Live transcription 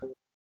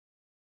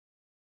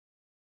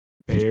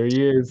There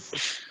he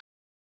is.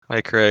 Hi,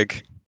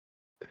 Craig.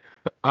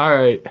 All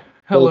right. Hey,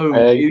 Hello,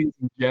 Craig. ladies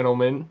and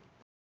gentlemen.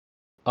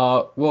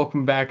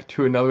 Welcome back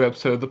to another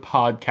episode of the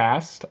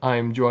podcast.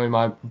 I'm joined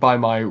by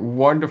my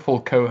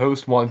wonderful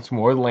co-host once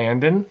more,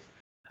 Landon,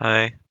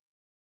 Hi.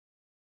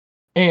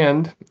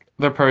 and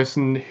the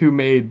person who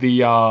made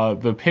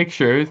the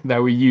picture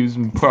that we use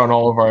and put on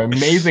all of our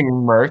amazing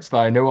merch that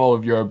I know all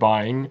of you are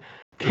buying,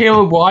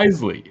 Caleb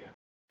Wisley.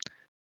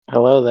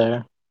 Hello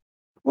there.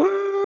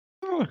 Woo!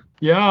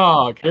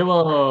 Yeah,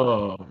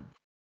 Caleb.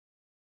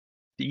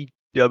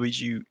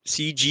 CGW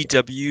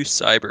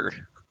Cyber.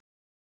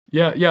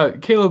 Yeah,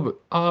 Caleb.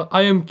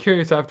 I am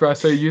curious. After I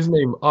say your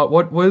username,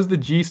 what does the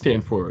G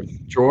stand for?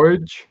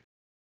 George?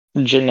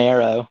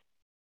 Genaro.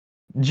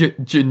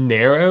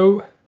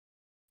 Genaro?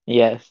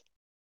 Yes.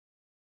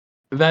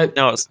 That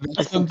No, It's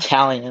sounds.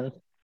 Italian.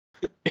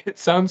 It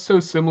sounds so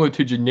similar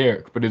to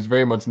generic, but it's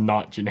very much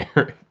not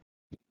generic.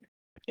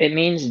 It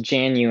means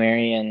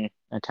January in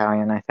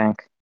Italian, I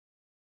think.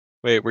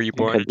 wait, were you I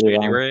born in could be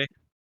wrong. January?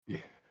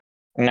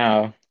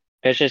 No,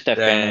 it's just a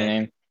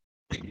family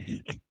Dang.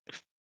 name.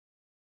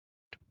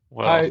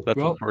 Well, that's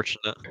Well,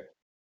 unfortunate.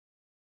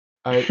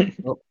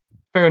 well,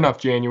 fair enough.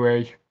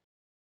 January.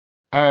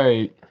 All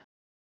right.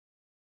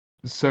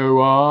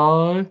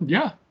 So,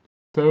 yeah.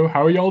 So,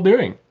 how are y'all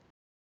doing?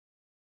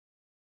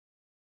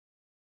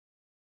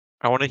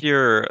 I want to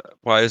hear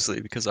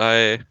Wisely because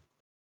I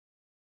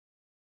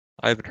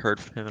haven't heard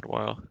from him in a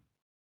while.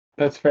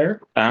 That's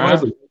fair. Um,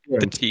 Wesley, how you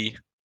The doing? T.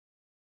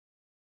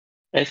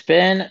 it's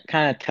been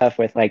kind of tough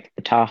with like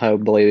the Tahoe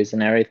Blues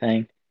and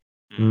everything,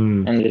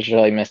 and just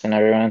really missing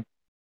everyone.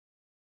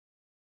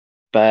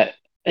 But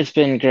it's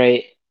been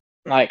great,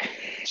 like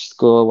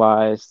school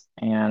wise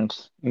and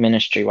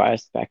ministry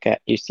wise back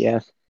at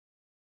UCF.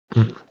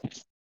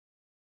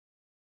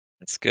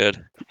 That's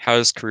good.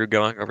 How's career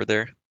going over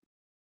there?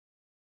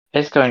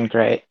 It's going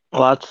great.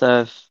 Lots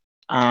of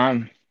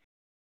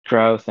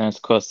growth, and it's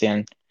cool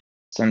seeing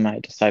some of my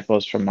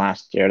disciples from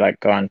last year like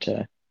go on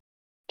to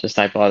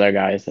disciple other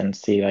guys and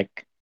see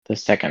like the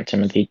Second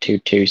Timothy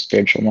 2:2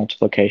 spiritual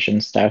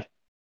multiplication stuff.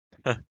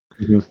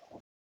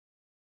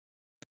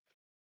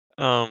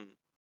 Um,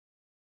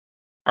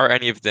 are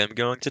any of them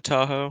going to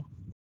Tahoe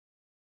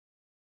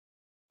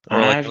or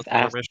like I've no summer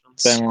asked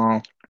missions? them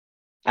all.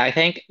 I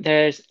think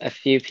there's a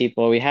few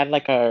people. We had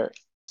like our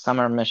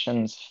summer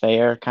missions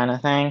fair kind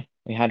of thing.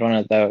 We had one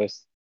of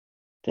those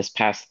this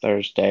past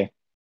Thursday.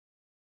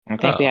 I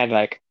think we Oh, had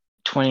like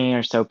 20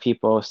 or so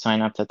people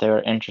sign up that they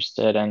were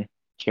interested in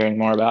hearing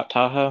more about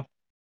Tahoe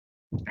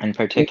in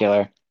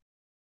particular.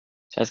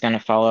 So I was going to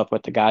follow up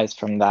with the guys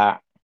from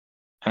that.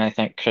 And I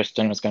think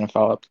Kristen was going to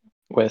follow up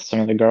with some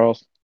of the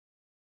girls.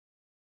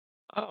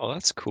 oh,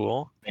 that's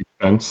cool. Makes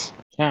sense.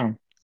 Yeah.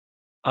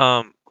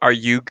 Are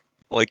you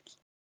like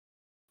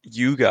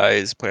you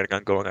guys planning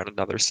on going on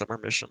another summer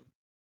mission?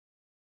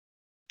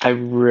 I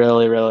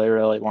really, really,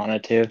 really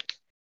wanted to.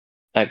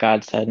 But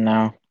God said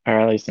no, or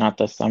at least not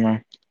this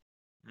summer.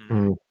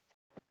 Hmm. Mm.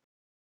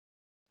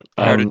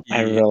 How did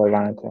I he really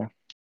wanted to.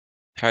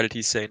 how did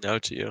he say no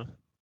to you?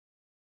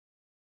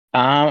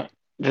 Um,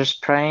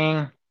 just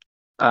praying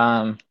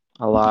a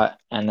lot,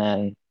 and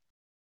then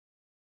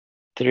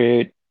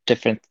through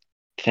different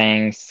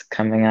things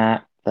coming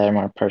up that are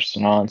more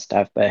personal and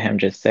stuff, but him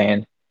just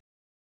saying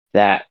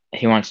that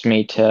he wants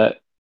me to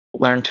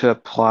learn to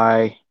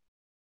apply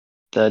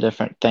the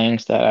different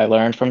things that I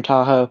learned from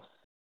Tahoe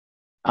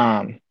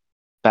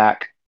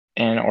back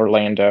in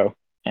Orlando,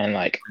 and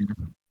like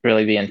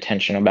really be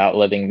intentional about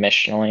living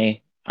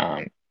missionally,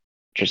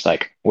 just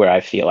like where I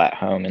feel at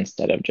home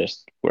instead of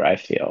just where I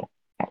feel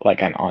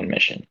like I'm on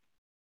mission.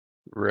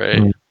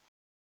 Right.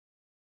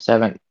 So I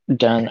haven't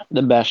done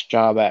the best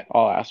job at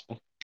all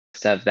aspects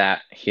of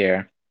that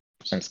here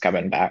since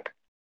coming back.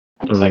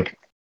 It's Mm. like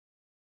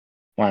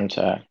want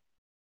to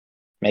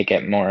make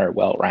it more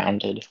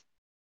well-rounded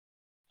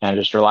and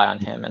just rely on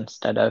him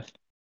instead of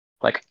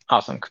like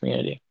awesome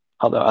community.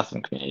 Although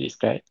awesome community is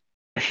great,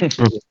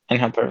 and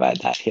he'll provide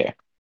that here.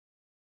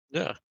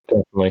 Yeah.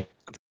 Definitely.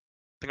 I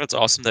think that's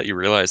awesome that you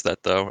realize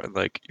that though, and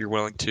like you're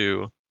willing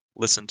to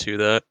listen to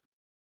that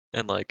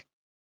and like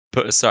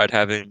put aside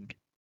having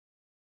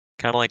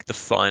kind of like the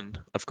fun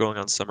of going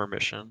on summer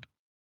mission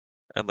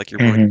and like you're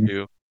willing Mm-hmm.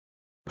 to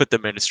put the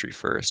ministry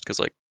first because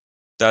like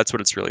that's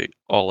what it's really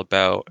all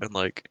about and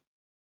like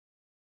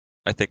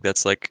I think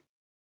that's like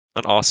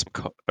an awesome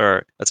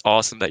or that's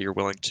awesome that you're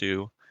willing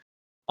to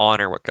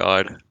honor what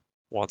God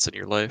wants in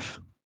your life.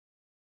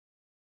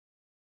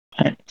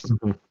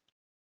 Mhm.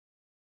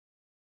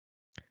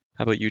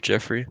 How about you,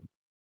 Jeffrey?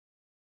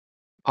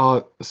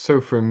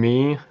 So for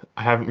me,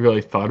 I haven't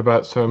really thought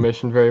about summer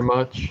mission very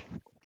much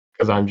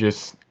because I'm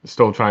just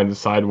still trying to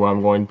decide where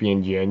I'm going to be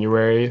in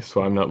January,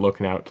 so I'm not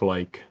looking out to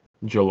like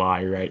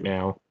July right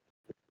now.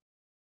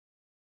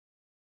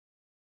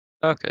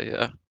 Okay,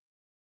 yeah.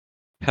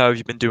 How have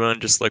you been doing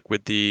just like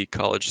with the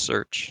college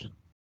search?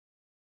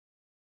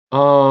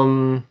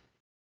 Um,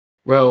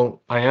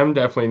 well, I am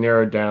definitely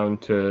narrowed down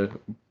to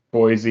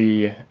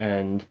Boise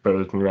and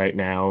Bozeman right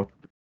now.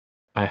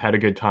 I had a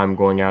good time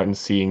going out and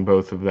seeing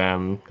both of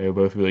them. They were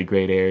both really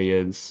great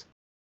areas.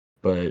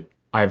 But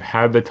I've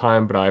had the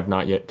time, but I've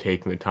not yet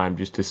taken the time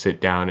just to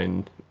sit down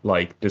and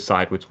like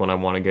decide which one I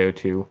want to go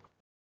to.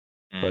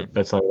 But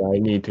that's something I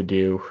need to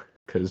do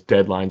because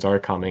deadlines are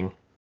coming.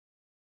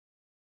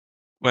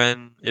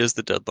 When is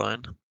the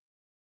deadline?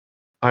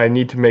 I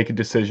need to make a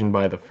decision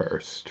by the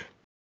 1st.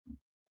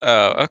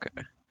 Oh,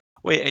 okay.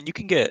 Wait, and you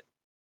can get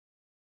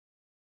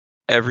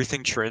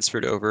everything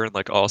transferred over and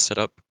like all set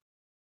up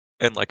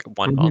in like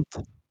 1 month?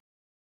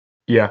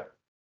 Yeah,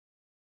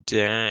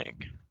 Dang.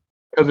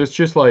 because it's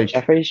just like,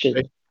 Jeffrey's just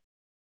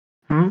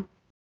hmm?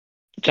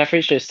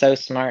 Jeffrey's just so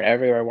smart.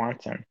 Everywhere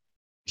wants him.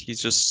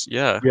 He's just,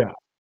 yeah, Yeah,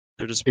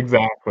 they're just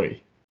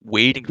exactly.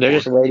 waiting They're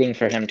for just waiting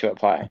for him to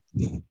apply.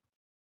 him.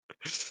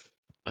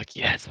 Like,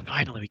 yes,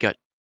 finally we got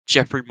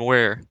Jeffrey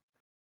Moore.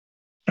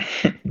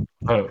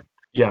 Oh,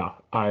 yeah,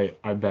 I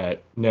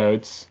bet. No,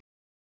 it's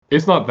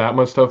not that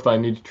much stuff that I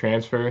need to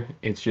transfer.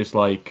 It's just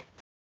like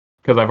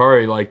because I've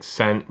already like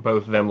sent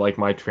both of them like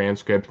my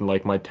transcript and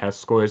like my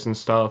test scores and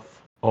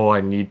stuff. All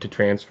I need to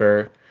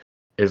transfer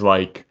is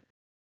like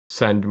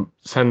send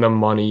them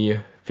money,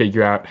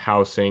 figure out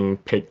housing,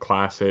 pick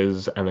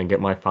classes, and then get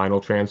my final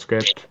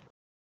transcript.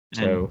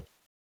 So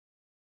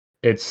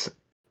it's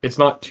it's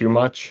not too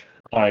much.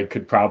 I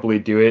could probably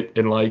do it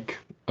in like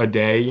a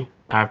day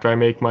after I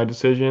make my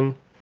decision,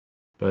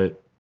 but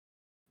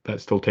that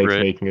still takes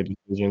Right. making a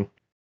decision.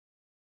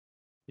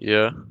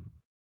 Yeah.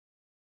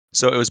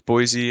 So it was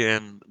Boise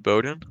and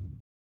Bowdoin?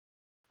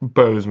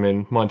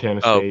 Bozeman, Montana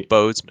Oh, State.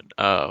 Bozeman.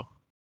 Oh,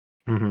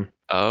 hmm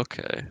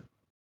okay.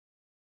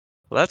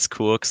 Well, that's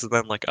cool because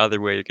then, like, either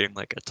way, you're getting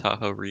like a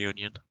Tahoe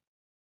reunion.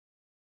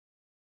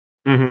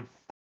 hmm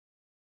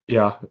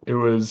Yeah, it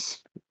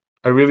was.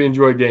 I really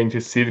enjoyed getting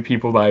to see the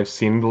people that I've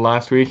seen the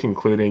last week,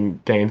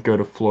 including getting to go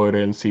to Florida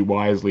and see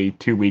Wisley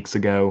 2 weeks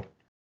ago.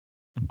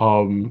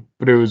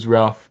 But it was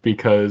rough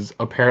because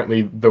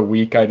apparently the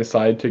week I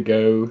decided to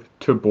go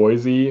to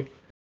Boise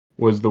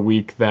was the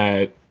week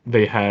that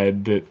they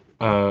had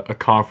a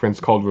conference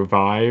called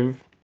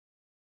Revive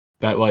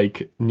that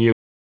like nearly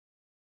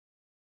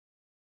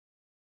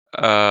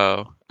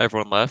Oh,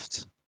 everyone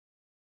left?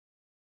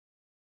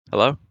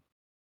 Hello?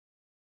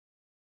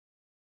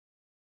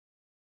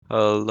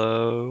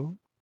 Hello?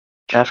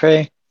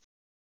 Jeffrey,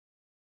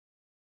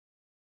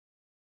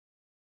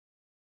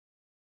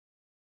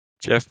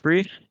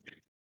 Jeffrey?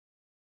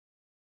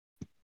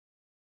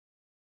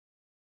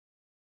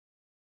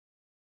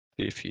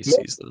 See if he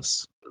sees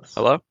this.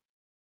 Hello?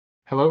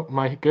 Hello, am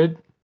I good?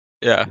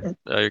 Yeah.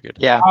 Oh, you're good.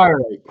 yeah, All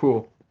right,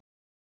 cool.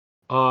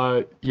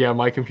 Yeah,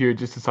 my computer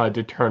just decided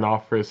to turn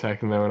off for a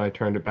second. Then when I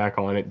turned it back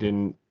on, it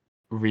didn't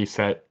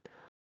reset.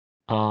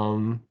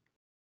 Um,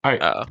 all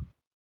right, Oh.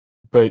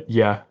 but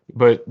yeah,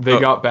 but they Oh,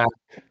 got back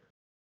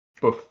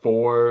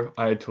before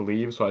I had to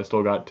leave, so I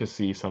still got to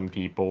see some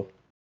people.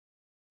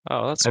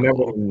 oh, that's And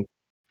cool.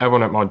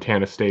 everyone at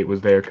Montana State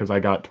was there because I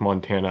got to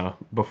Montana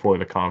before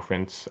the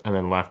conference and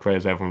then left right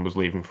as everyone was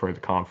leaving for the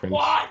conference.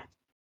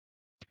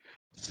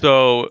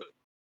 So,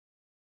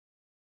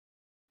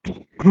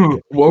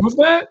 What was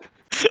that?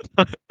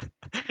 that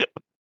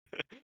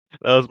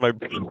was my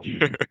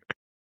brother.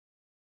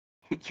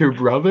 Your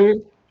brother?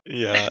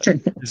 Yeah,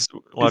 he's Is he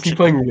watching.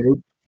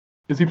 playing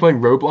is he playing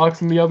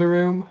Roblox in the other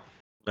room?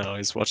 No,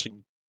 he's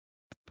watching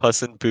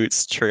Puss in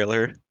Boots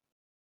trailer.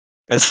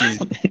 I see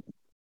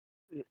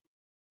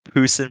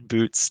Puss in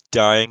Boots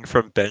dying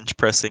from bench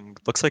pressing.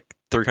 Looks like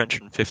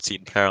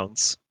 315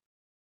 pounds.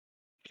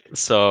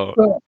 So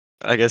Well,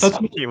 I guess That's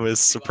he was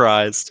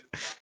surprised.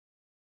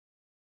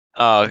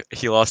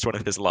 He lost one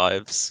of his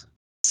lives.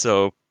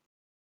 So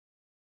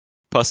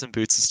Puss in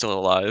Boots is still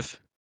alive.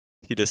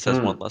 He just has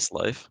one mm. less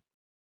life.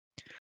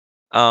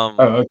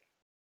 Oh,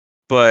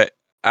 But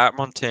at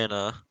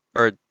Montana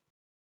or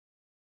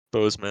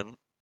Bozeman,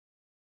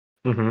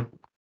 mm-hmm.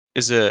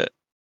 is it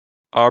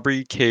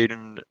Aubrey,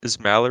 Caden, is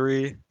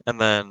Mallory, and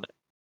then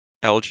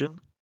Elgin,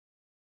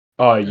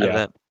 Oh and yeah.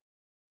 then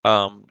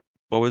um,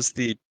 what was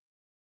the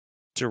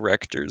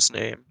director's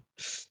name?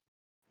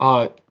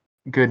 Uh,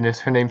 Goodness,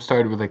 her name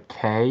started with a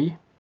K.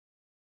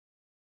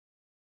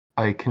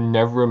 I can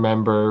never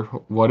remember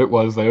what it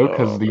was though,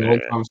 because Oh the only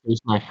man.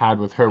 conversation I had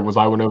with her was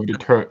I went over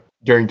to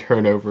during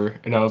turnover,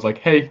 and I was like,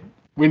 "Hey,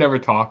 we never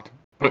talked,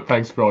 but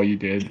thanks for all you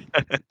did."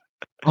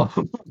 And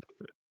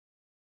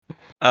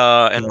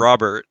Yeah,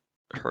 Robert,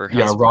 her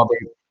yeah, husband. Robert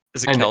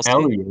Is it and Kelsey?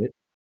 Elliot,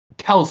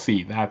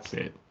 Kelsey, that's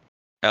it.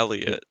 Yeah,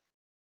 Elliot.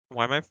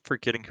 Why am I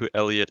forgetting who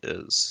Elliot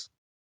is?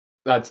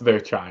 that's their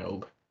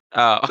child.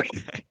 Oh,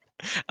 okay.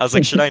 I was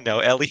like, should I know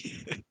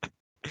Ellie?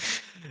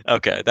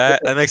 Okay,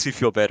 that makes me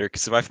feel better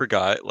because if I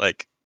forgot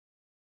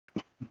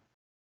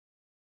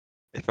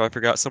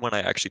someone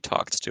I actually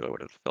talked to, I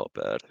would have felt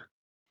bad.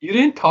 You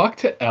didn't talk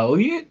to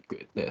Elliot?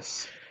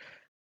 Goodness.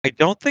 I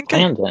don't think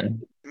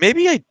Landon.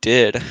 maybe I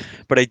did,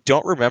 but I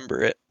don't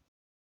remember it.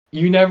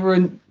 You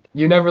never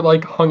you never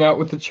like hung out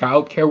with the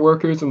childcare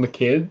workers and the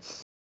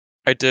kids?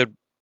 I did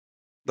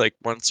like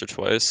once or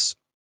twice.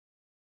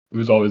 It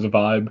was always a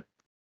vibe.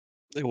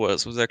 It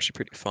was actually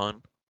pretty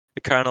fun.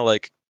 it kind of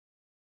like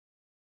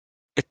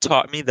it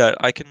taught me that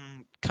I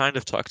can kind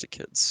of talk to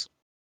kids.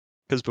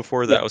 Because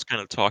before that, Yeah. I was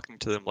kind of talking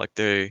to them like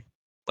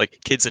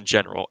kids in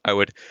general. I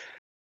would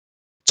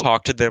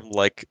talk to them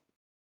like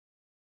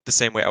the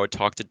same way I would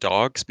talk to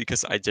dogs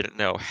because I didn't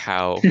know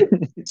how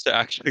to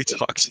actually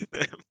talk to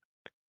them.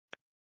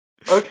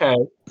 Okay.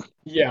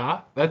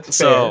 Yeah, that's fair.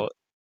 So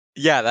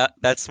yeah,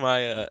 that's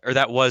my or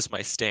that was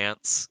my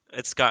stance.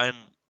 It's gotten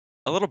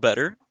a little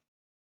better.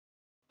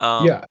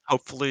 Yeah.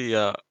 Hopefully,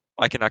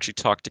 I can actually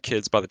talk to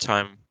kids by the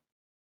time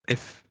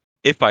if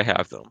if I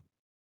have them.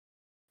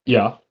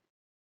 Yeah.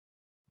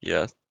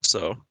 Yeah.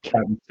 So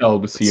Captain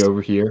Celibacy it's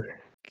over here.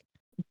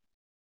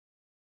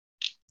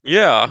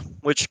 yeah.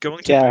 Which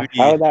going to Yeah,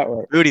 how would that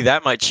work? Moody,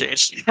 that might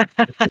change.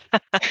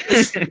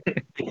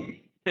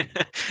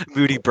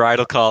 Moody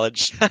Bridal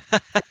College.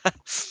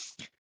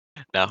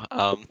 No.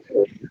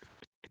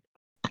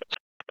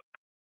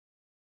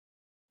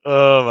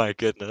 Oh my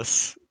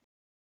goodness.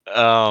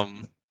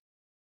 Um.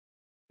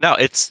 No,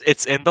 it's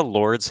in the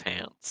Lord's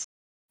hands.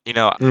 You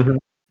know, Hmm.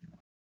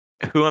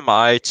 who am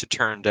I to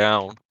turn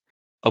down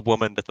a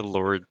woman that the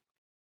Lord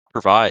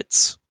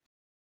provides?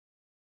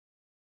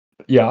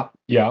 Yeah.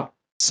 Yeah.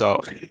 So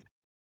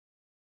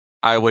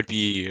I would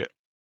be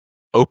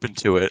open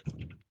to it.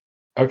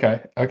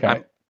 Okay. Okay.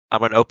 I'm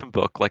I'm an open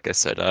book, like I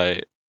said.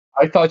 I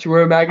thought you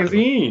were a I'm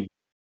magazine.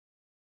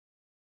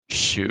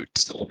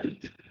 shoot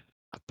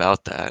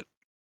about that.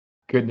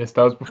 Goodness,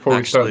 that was I'm before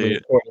we started the actually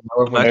recording. I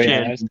love I'm when Oh people yeah,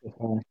 actually that an was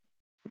before.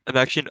 I'm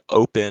actually an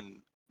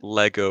open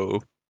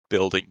Lego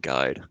building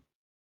guide.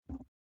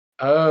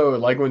 Oh,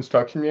 Lego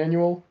instruction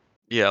manual?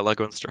 Yeah,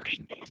 Lego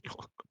instruction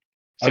manual.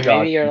 I So maybe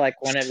got you're you.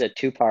 like one of the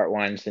two-part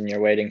ones and you're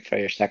waiting for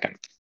your second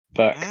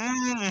book.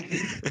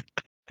 Mm.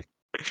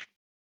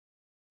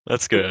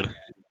 That's good.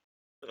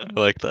 I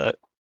like that.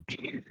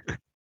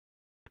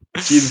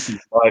 Jesus is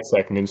my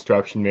second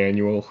instruction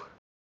manual.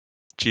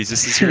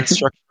 Jesus is your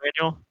instruction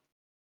manual?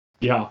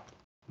 Yeah.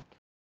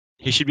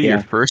 He should be your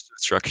Yeah. first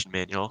instruction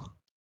manual.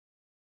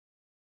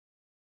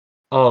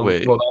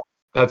 Wait, Well,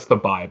 that's the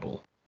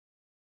Bible.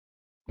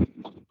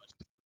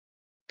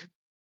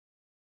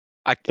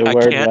 I The I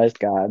word can't was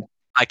God.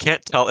 I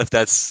can't tell if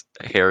that's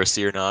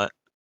heresy or not,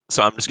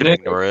 so I'm just gonna No,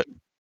 ignore it.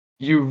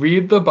 you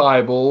read the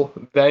Bible,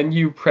 then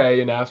you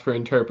pray and ask for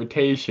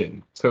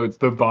interpretation. So it's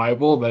the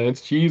Bible, then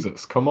it's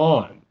Jesus. Come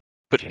on.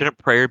 But shouldn't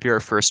prayer be our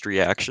first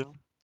reaction?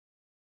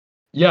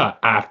 Yeah,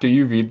 after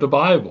you read the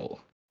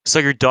Bible. So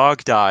your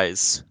dog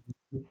dies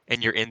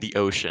and you're in the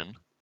ocean.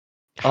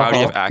 How do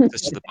you have Uh-huh.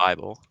 access to the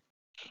Bible?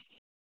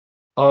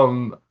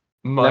 Um,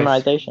 my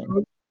Memorization.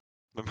 screwdriver.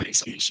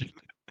 Memorization.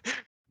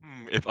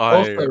 If I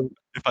Also,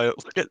 if I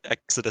look at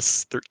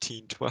Exodus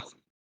 13:12,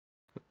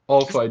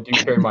 I do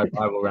carry my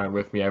Bible around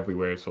with me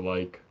everywhere, so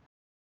like,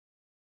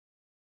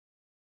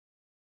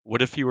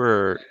 what if you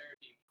were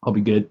I'll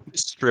be good.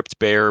 stripped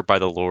bare by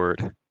the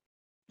Lord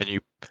and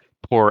you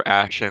pour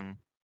ashen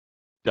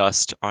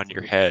dust on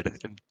your head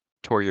and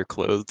tore your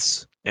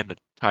clothes in a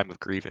time of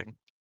grieving?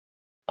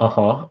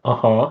 Uh-huh.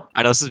 Uh-huh.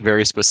 I know this is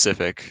very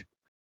specific,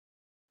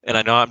 and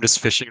I know I'm just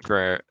fishing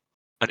for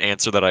an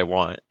answer that I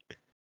want,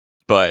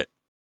 but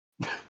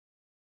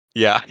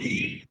yeah.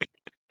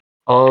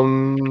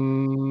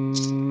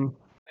 Um,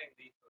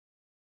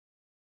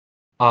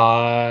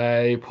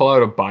 I pull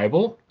out a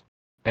Bible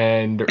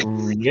and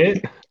read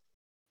it,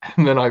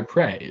 and then I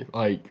pray.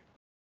 Like,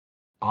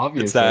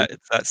 obviously,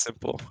 It's that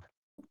simple.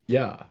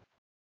 yeah.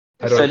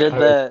 So did I don't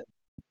the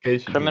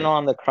think should do criminal it.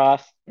 on the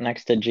cross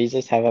next to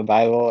Jesus have a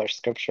Bible or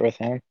scripture with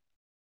him?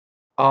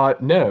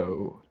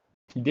 No,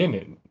 he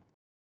didn't.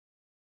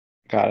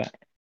 Got it.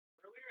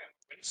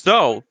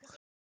 So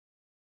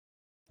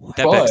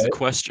that begs the But,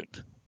 question.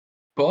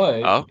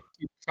 but Oh,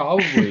 he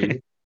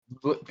probably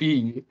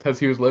be because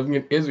he was living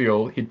in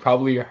Israel. He'd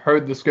probably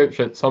heard the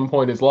scripture at some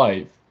point in his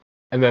life,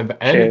 and then at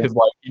the end of True. his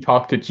life, he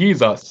talked to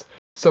Jesus.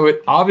 So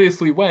it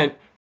obviously went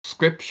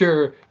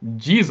scripture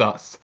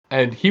Jesus,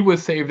 and he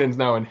was saved and is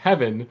now in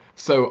heaven.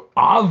 So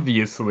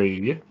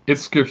obviously,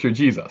 it's scripture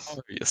Jesus.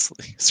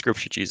 obviously,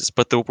 Scripture Jesus,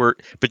 but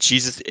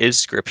Jesus is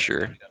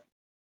Scripture.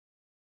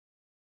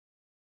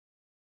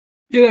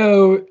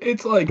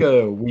 It's like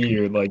a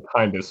weird, like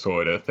kind of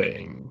sort of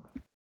thing.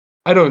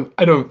 I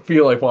don't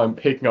feel like when I'm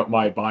picking up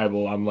my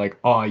Bible, I'm like,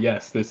 oh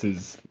yes, this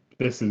is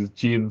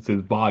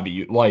Jesus's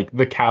body. Like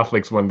the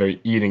Catholics when they're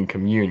eating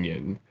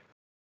communion.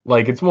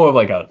 Like it's more of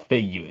like a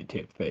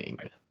figurative thing.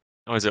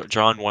 Oh, is it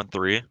John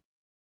 1:3?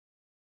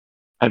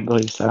 I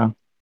believe so.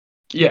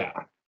 Yeah.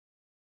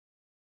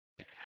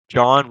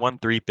 John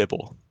 1:3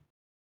 Bible.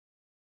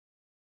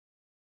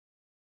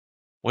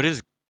 What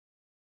is?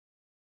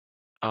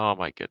 Oh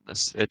my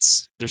goodness!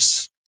 It's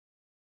there's.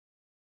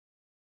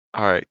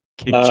 All right,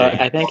 King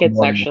I James. think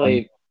it's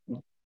actually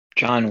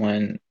John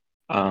 1.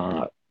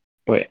 Uh,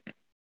 wait.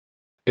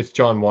 It's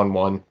John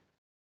 1:1.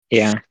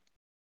 Yeah.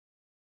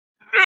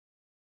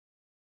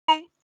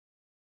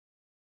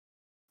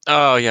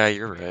 Oh yeah,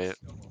 you're right.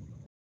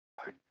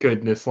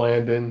 Goodness,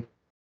 Landon.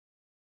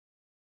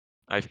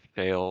 I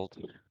failed.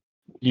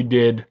 You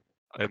did.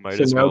 I might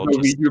So as now well go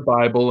read your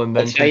Bible and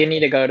then That's why you need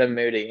to go to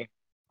Moody.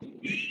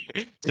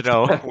 to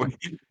know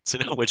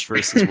which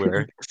verse is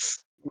where.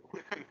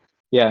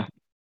 Yeah.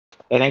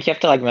 I think you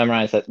have to like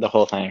memorize the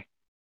whole thing.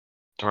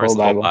 Memorize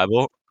the whole Bible.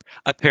 Bible.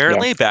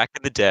 Apparently, back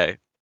in the day,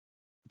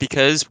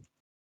 because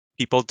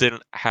people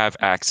didn't have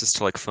access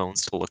to like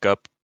phones to look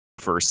up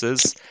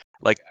verses,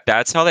 like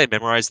that's how they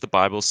memorized the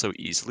Bible so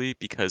easily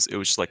because it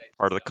was just like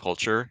part of the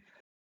culture,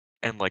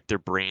 and like their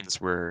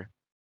brains were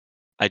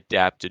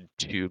adapted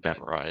to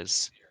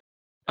memorize.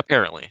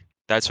 Apparently,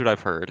 that's what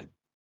I've heard.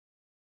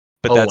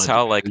 But that's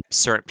how like allegedly.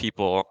 certain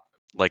people,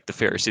 like the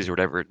Pharisees or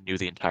whatever, knew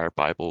the entire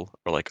Bible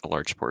or like a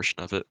large portion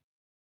of it.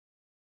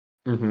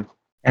 Mm-hmm.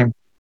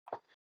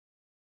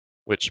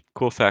 Which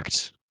cool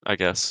fact, I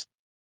guess.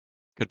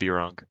 Could be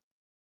wrong.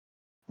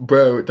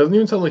 Bro, it doesn't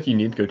even sound like you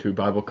need to go to a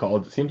Bible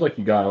college. It seems like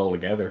you got it all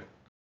together.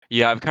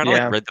 Yeah, I've kind of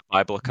like Yeah. read the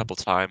Bible a couple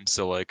times,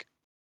 so like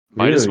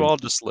might as Really? well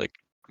just like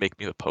make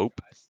me the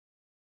Pope.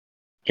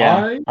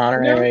 Yeah. Yeah,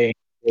 Honorary.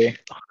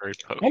 Honorary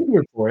Pope. I'm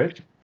here for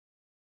it.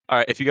 All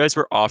right, if you guys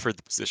were offered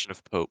the position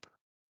of Pope,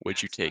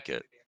 would you take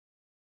it?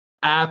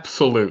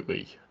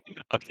 Absolutely.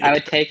 Okay. I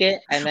would take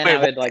it and then Wait, I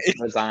what? would like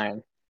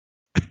resign.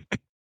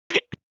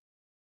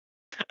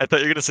 I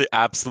thought you were gonna say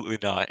absolutely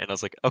not, and I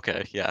was like,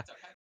 okay, yeah.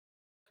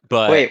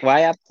 But Wait,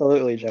 why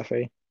absolutely,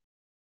 Jeffrey?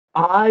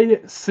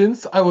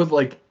 Since I was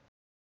like,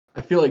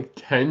 I feel like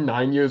 10,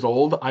 9 years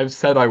old, I've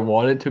said I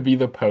wanted to be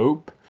the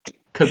Pope.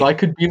 Because I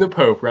could be the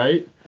Pope,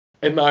 right?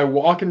 And I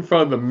walk in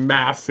front of the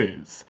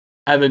masses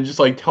and then just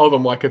like tell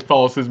them why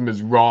Catholicism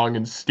is wrong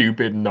and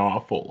stupid and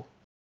awful.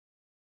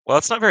 well,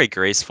 that's not very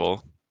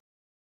graceful.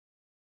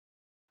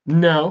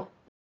 No.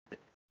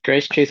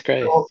 Grace, truth,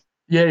 grace. So,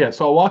 yeah.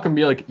 So I'll walk and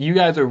be like, you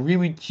guys are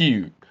really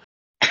cute.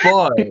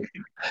 But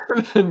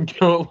then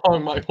go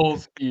along my whole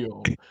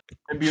spiel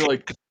and be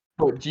like,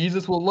 but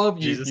Jesus will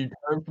love you if Jesus. you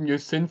turn from your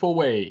sinful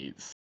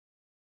ways.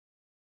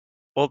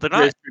 Well, they're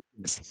not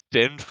Grace-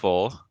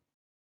 sinful.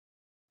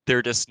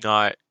 They're just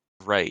not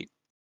right.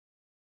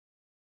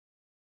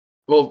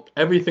 Well,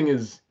 everything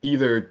is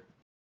either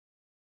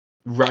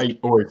right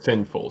or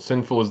sinful.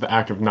 Sinful is the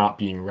act of not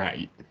being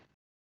right.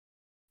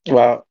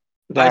 Well,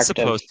 the I act of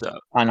suppose so.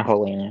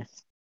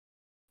 unholiness.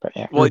 But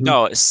yeah. Well, Mhm.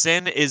 no,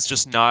 sin is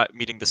just not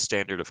meeting the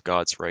standard of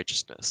God's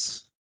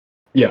righteousness.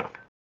 Yeah.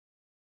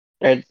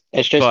 It's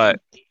just,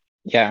 But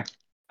yeah,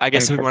 I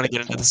guess if we want to imperfect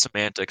get into the sin.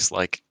 semantics,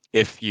 like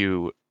if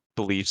you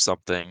believe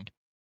something,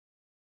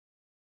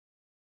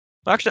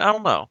 actually, I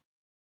don't know.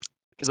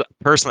 Because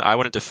personally, I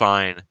wouldn't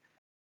define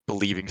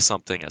believing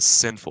something as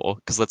sinful.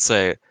 Because let's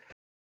say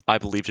I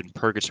believed in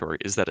purgatory.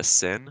 Is that a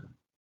sin?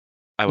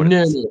 I wouldn't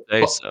No.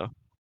 say so.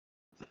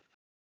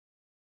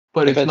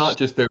 But If it's not it's,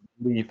 just their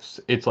beliefs,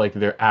 it's like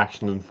their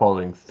action and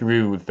following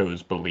through with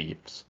those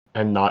beliefs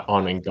and not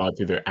honoring God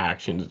through their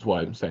actions is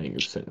what I'm saying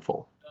is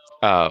sinful.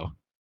 Oh.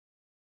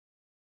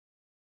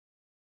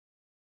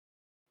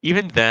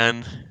 Even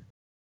then,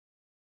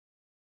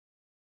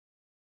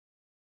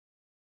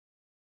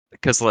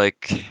 because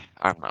like,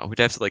 I don't know, we'd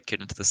have to like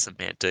get into the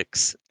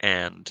semantics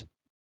and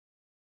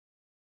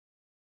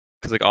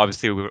because like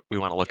obviously we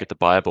want to look at the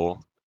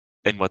Bible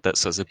and what that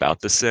says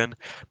about the sin.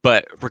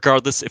 But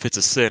regardless if it's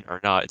a sin or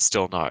not, it's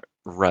still not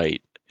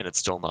right and it's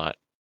still not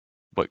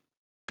what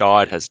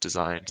God has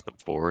designed them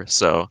for.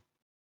 So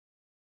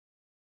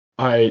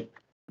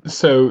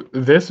So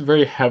this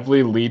very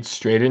heavily leads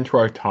straight into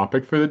our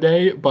topic for the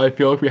day, but I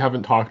feel like we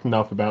haven't talked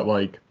enough about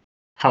like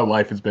how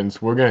life has been, so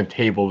we're gonna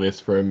table this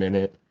for a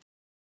minute.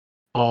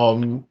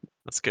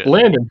 that's good.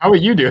 Landon, how are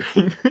you doing?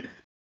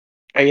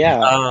 yeah,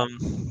 Um,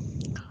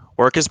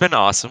 work has been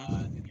awesome.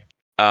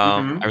 I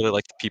Mm-hmm. really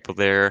like the people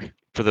there.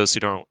 For those who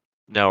don't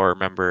know or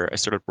remember, I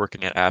started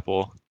working at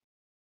Apple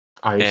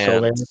Are you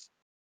still there? and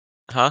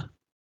huh?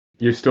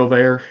 You're still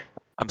there?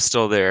 I'm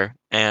still there.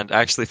 And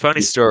actually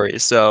funny story.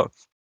 So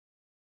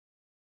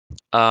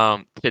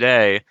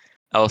today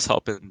I was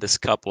helping this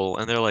couple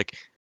and they're like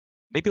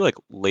maybe like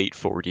late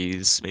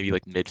 40s, maybe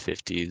like mid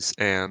 50s,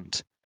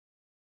 and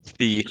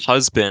the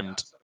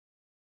husband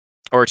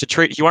or to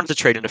trade he wanted to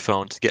trade in a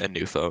phone to get a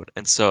new phone.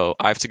 And so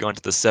I have to go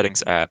into the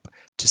settings app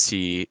to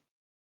see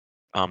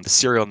the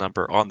serial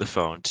number on the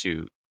phone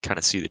to kind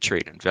of see the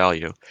trade in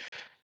value.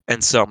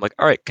 And so I'm like,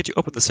 all right, could you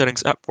open the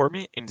settings app for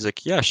me? And he's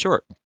like, yeah,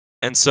 sure.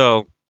 And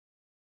so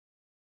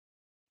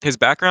his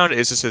background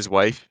is just his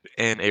wife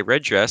in a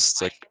red dress.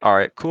 It's like, all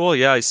right, cool.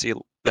 Yeah, I see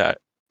that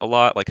a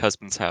lot. Like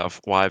husbands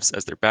have wives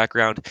as their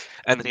background.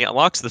 And then he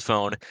unlocks the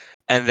phone,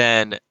 and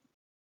then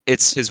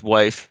it's his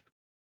wife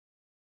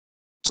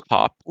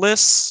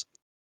topless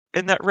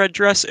in that red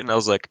dress. And I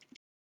was like,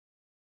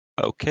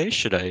 okay,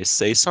 should I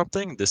say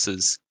something? This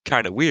is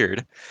kind of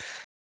weird.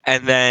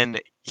 And then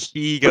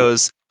he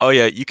goes, oh,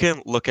 yeah, you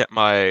can look at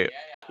my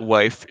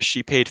wife.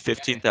 She paid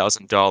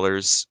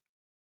 $15,000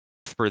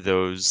 for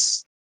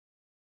those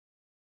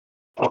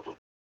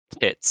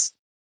tits.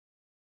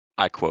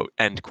 I quote,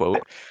 end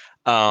quote.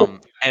 And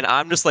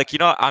I'm just like,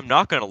 I'm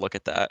not going to look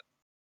at that.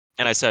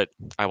 And I said,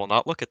 I will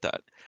not look at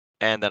that.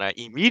 And then I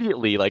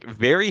immediately, like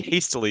very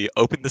hastily,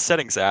 opened the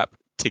settings app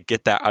to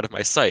get that out of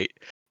my sight.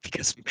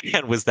 because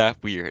man, was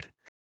that weird.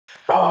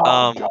 Oh,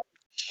 Um,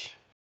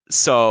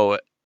 so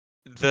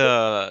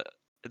the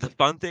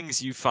fun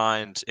things you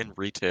find in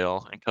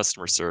retail and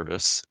customer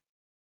service.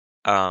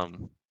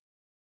 Um,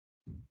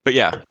 but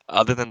yeah,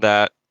 other than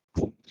that,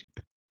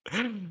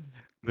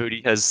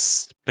 Moody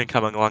has been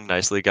coming along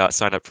nicely. Got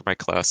signed up for my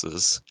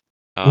classes.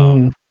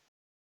 Mm.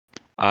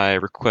 I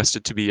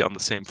requested to be on the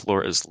same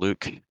floor as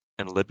Luke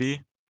and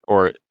Libby,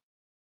 or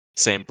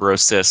same bro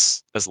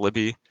sis as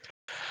Libby.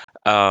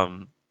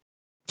 So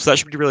that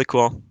should be really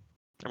cool.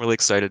 I'm really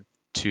excited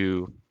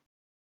to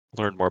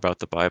learn more about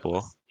the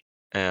Bible,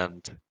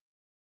 and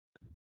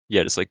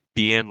yeah, just like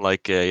be in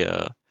like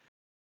a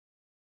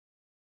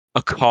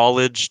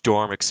college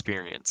dorm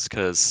experience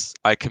because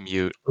I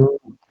commute,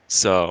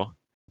 so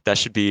that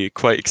should be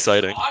quite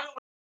exciting.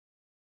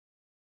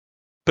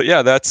 But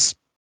yeah, that's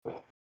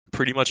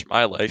pretty much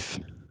my life.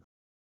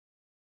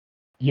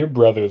 Your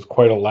brother is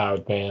quite a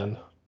loud man.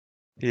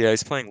 Yeah,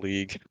 he's playing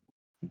League.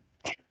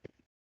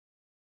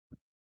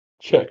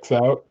 Checks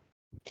out.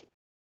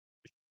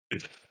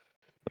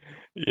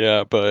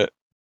 Yeah, but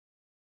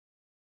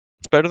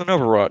it's better than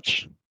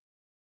Overwatch.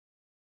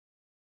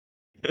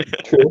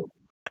 True.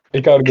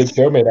 It got a good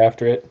show made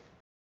after it.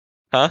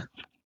 Huh?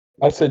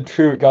 I said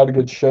true, it got a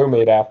good show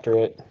made after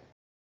it.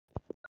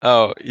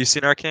 Oh, you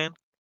seen Arcane?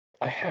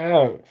 I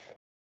have.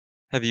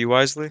 Have you,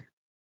 Wisely?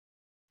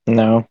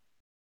 No.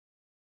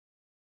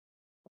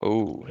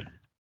 Oh,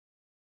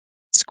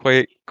 it's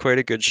quite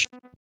a good.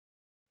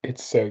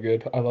 It's so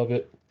good. I love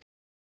it.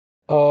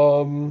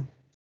 Alright,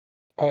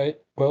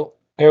 well,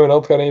 anyone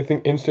else got anything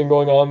interesting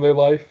going on in their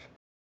life?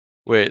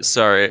 Wait,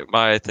 sorry,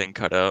 my thing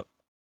cut out.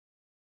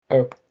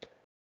 Oh,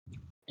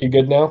 you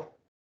good now?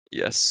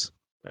 Yes.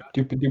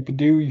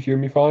 Doopa-doopa-doo, you hear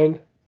me fine?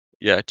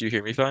 Yeah, do you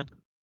hear me fine?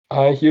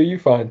 I hear you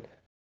fine.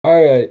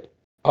 Alright,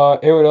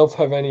 anyone else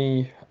have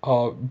any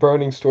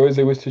burning stories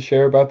they wish to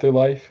share about their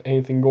life?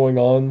 Anything going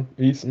on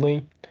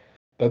recently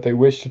that they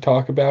wish to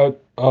talk about?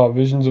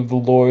 Visions of the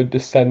Lord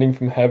descending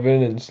from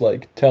heaven and just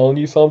like telling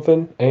you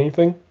something?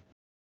 Anything?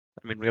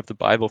 I mean, we have the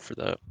Bible for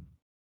that.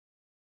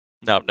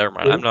 No, never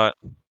mind. I'm Really?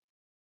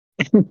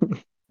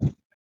 not.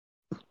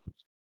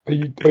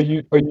 Are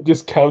you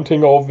just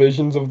counting all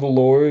visions of the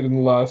Lord in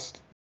the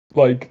last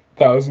like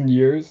 1,000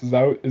 years? Is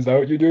that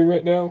what you're doing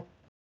right now?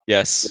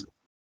 Yes.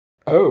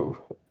 Oh,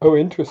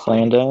 interesting.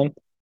 Landon.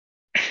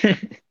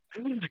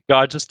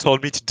 God just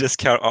told me to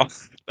discount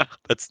off.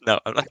 That's no,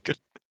 I'm not good.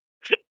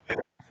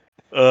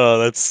 Oh,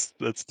 that's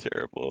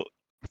terrible.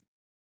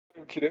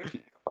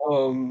 Okey-dokey.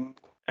 Um,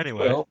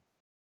 Anyway, well,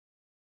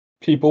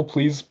 people,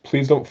 please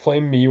don't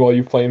flame me while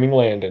you flaming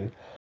Landon.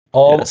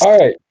 yes. All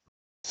right.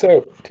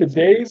 So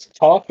today's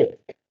topic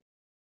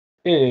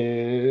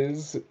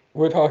is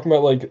we're talking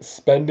about like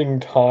spending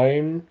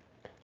time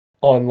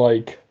on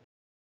like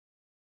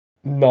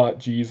not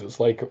Jesus,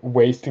 like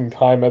wasting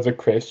time as a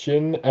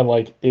Christian and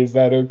like is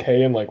that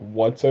okay and like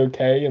what's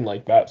okay and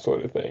like that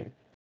sort of thing.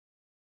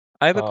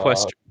 I have a Uh,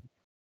 question.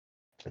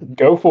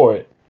 go for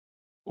it.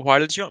 Why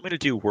did you want me to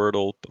do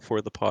Wordle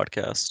before the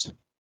podcast?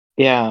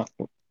 Yeah.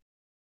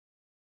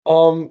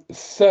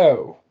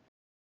 So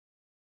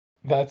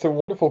that's a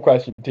wonderful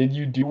question. Did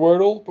you do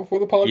Wordle before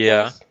the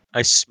Yeah, podcast?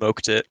 I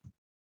smoked it.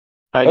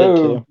 I did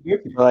Oh, too.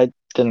 Well, I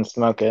didn't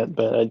smoke it,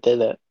 but I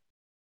did it.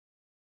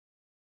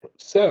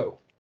 so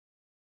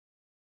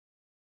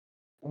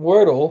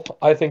Wordle,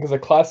 I think, is a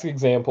classic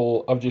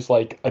example of just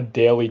like a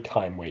daily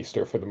time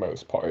waster for the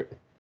most part.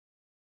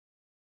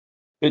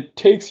 It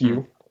takes Hmm.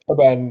 you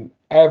about an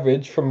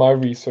average, from my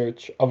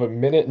research, of 1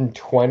 minute and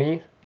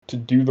 20 to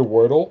do the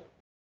Wordle.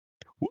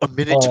 A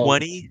minute Um,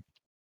 20?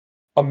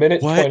 a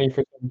minute What? 20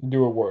 for them to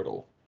do a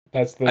Wordle.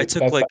 That's I the took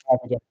that's the like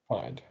average I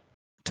find.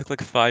 took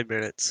like 5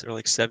 minutes or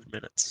like 7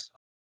 minutes.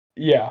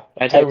 Yeah,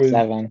 I I took was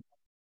 7.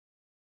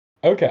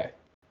 okay.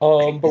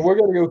 But we're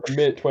gonna go with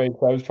minute 20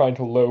 because I was trying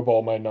to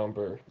lowball my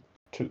number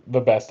to the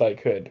best I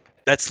could.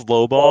 That's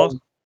lowball?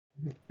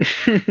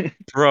 Um,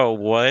 Bro,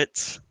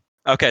 what?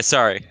 Okay,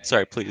 sorry,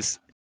 please.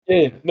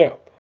 yeah, no.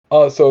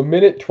 So 1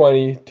 minute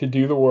 20 to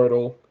do the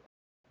Wordle,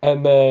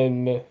 and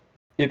then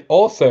it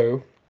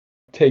also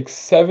takes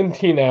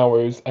 17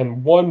 hours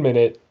and 1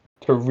 minute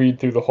to read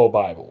through the whole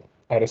Bible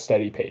at a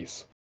steady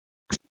pace.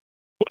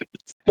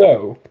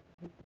 So,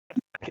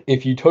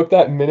 if you took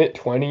that minute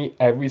 20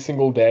 every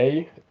single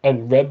day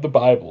and read the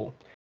Bible,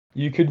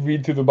 you could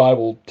read through the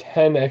Bible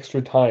 10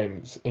 extra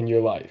times in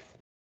your life,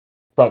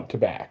 front to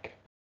back.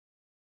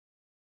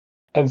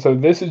 And so,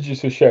 this is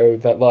just to show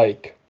that,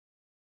 like,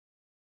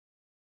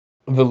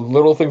 the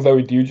little things that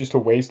we do just to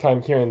waste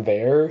time here and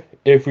there,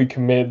 if we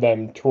committed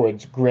them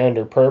towards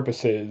grander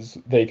purposes,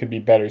 they could be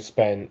better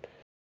spent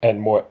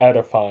and more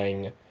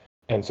edifying.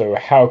 And so,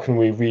 how can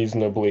we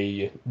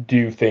reasonably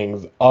do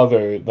things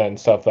other than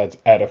stuff that's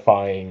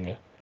edifying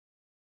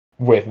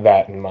with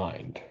that in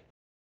mind?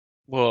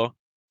 Well,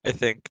 I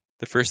think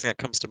the first thing that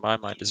comes to my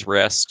mind is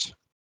rest.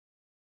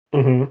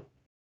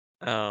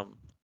 Mm-hmm. Um,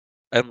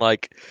 and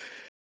like,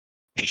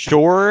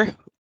 sure,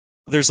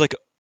 there's like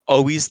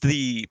always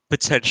the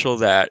potential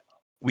that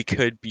we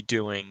could be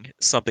doing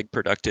something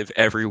productive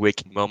every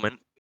waking moment,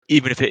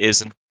 even if it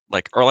isn't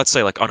like, or let's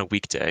say like on a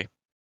weekday,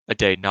 a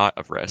day not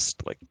of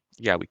rest, like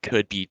yeah, we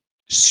could be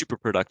super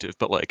productive,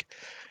 but like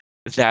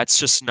that's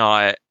just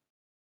not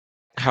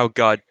how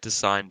God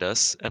designed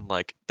us, and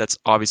like that's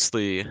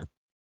obviously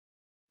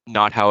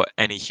not how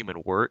any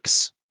human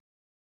works.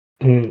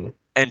 Mm.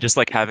 And just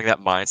like having that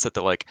mindset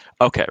that like,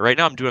 okay, right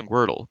now I'm doing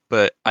Wordle,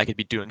 but I could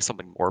be doing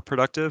something more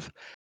productive,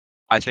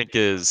 I think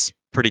is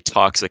pretty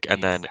toxic,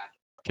 and then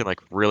can like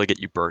really get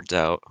you burnt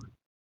out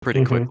pretty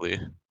Mm-hmm. quickly.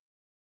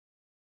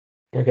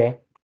 Okay.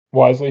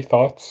 Wisely,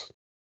 thoughts?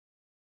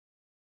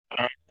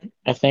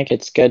 I think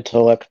it's good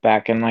to look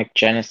back in like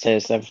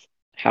Genesis of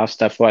how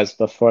stuff was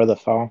before the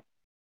fall.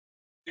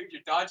 Dude,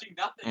 you're dodging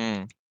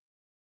nothing.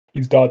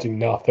 He's dodging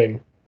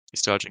nothing.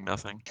 He's dodging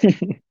nothing.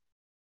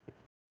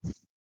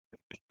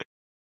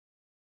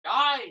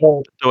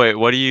 Well, So wait,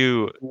 what do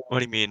you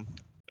mean?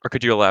 Or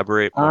could you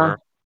elaborate more?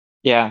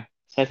 Yeah.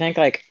 So I think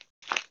like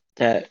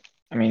that,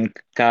 I mean,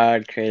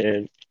 God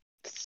created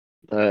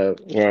the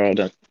world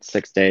in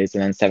 6 days,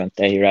 and then seventh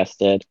day he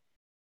rested.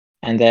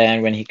 And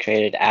then when he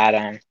created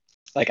Adam,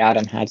 like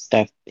Adam had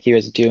stuff he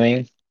was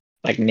doing,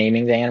 like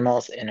naming the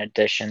animals in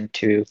addition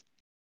to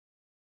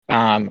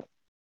um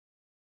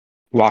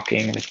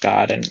walking with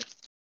God and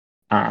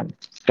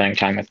spending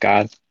time with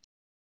God.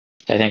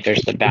 So I think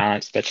there's the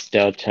balance, but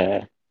still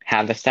to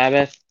have the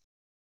Sabbath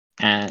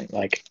and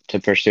like to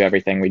pursue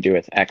everything we do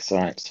with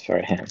excellence for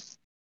him.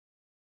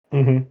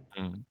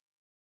 mm-hmm.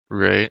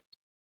 Right.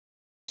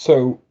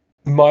 So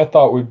my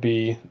thought would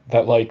be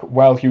that like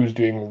while he was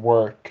doing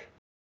work,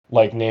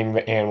 like naming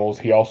the animals,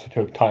 he also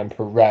took time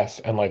for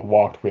rest and like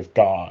walked with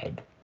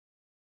God.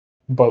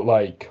 But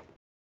like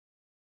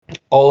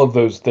all of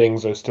those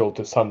things are still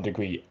to some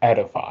degree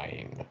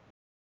edifying.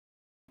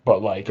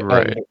 But like,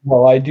 Right. and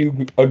while I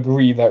do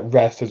agree that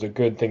rest is a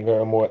good thing, there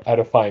are more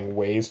edifying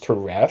ways to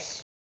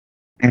rest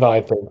than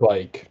I think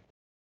like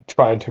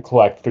trying to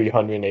collect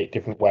 308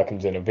 different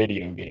weapons in a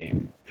video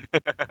game.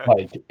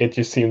 Like, it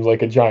just seems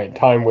like a giant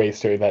time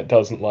waster that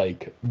doesn't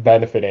like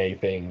benefit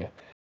anything.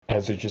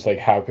 And so it's just like,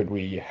 how could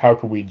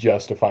we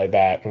justify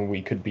that when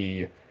we could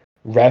be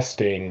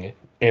resting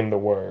in the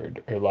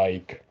word, or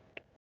like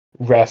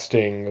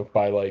resting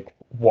by like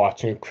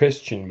watching a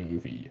Christian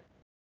movie,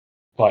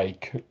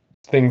 like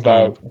things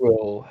that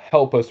will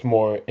help us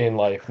more in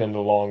life in the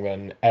long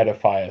run,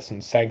 edify us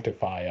and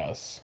sanctify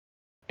us,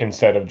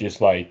 instead of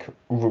just like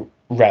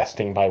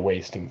resting by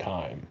wasting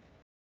time.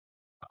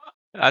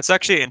 That's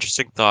actually an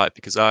interesting thought,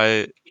 because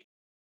I've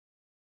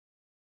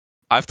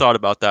thought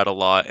about that a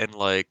lot, and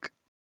like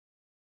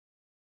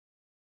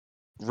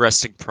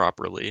resting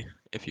properly,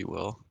 if you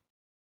will.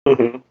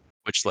 Mm-hmm.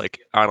 Which like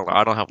I don't know,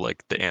 I don't have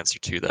like the answer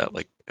to that,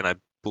 like, and I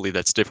believe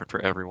that's different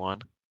for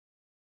everyone.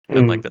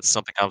 And like that's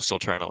something I'm still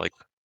trying to like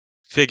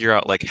figure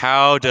out, like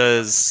how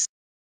do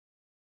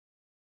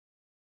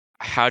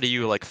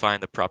you like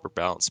find the proper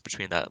balance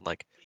between that, and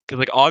like, because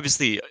like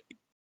obviously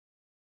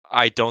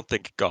I don't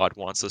think God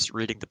wants us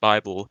reading the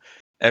Bible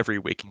every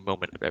waking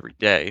moment of every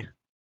day,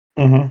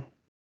 Mm-hmm.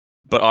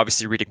 but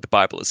obviously reading the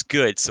Bible is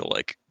good, so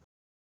like,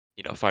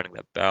 finding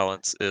that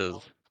balance is,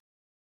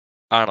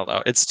 I don't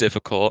know, it's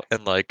difficult,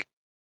 and like,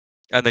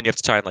 and then you have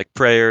to tie in like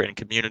prayer and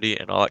community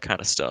and all that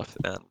kind of stuff,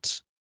 and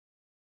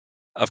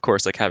of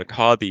course like having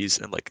hobbies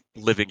and like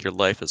living your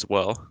life as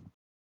well.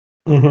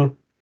 Mm-hmm.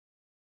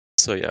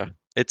 So yeah,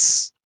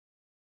 it's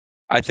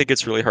I think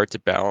it's really hard to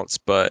balance,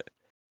 but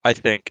I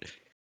think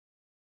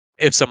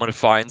if someone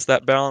finds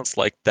that balance,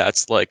 like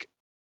that's like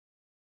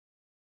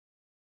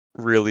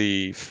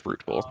really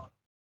fruitful,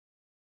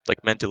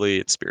 like mentally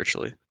and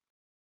spiritually.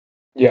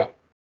 Yeah.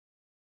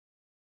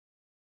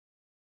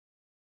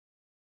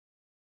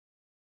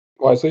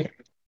 Wisely.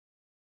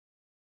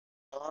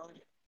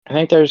 I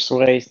think there's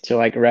ways to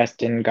like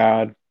rest in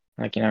God.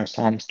 Like,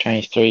 Psalms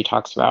 23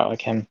 talks about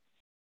like him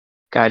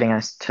guiding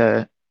us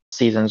to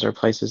seasons or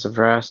places of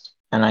rest.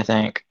 And I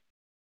think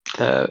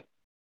the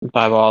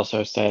Bible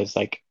also says,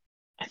 like,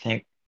 I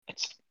think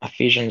it's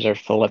Ephesians or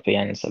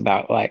Philippians,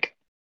 about like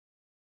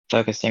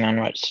focusing on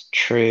what's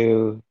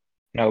true,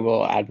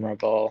 noble,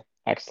 admirable,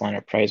 excellent,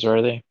 or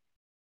praiseworthy.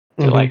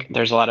 So like Mm-hmm.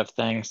 there's a lot of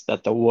things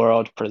that the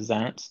world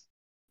presents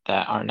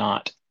that are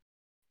not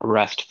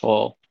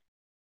restful,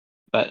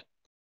 but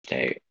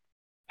they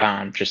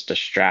just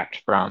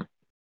distract from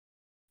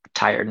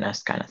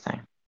tiredness kind of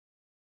thing.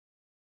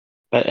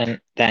 But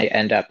and they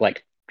end up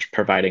like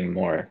providing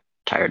more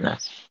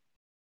tiredness.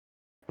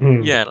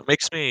 Mm. Yeah, and it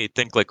makes me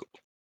think like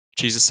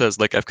Jesus says,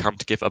 like, I've come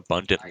to give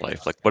abundant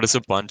life. Like, what does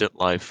abundant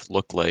life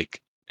look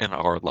like in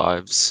our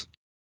lives?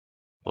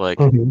 Like,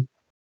 Mm-hmm.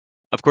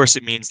 of course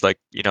it means like,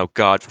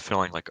 God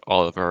fulfilling like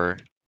all of our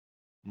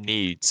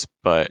needs,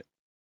 but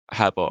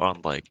how about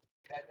on like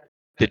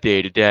the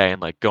day to day,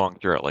 and like going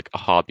through it like a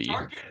hobby?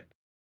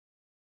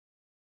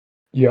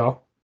 Yeah.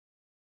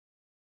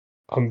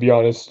 I'm be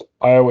honest,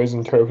 I always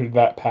interpreted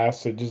that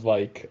passage as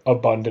like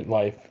abundant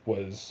life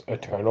was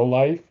eternal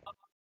life.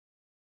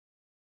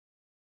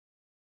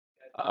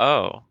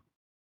 Oh,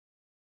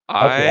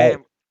 That's I what I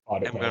am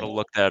thought it am gonna meant.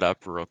 look that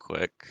up real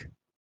quick.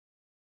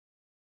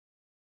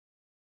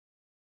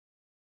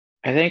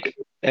 I think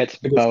it's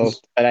I guess both,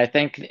 but I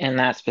think in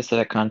that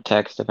specific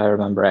context, if I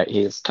remember right,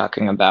 he's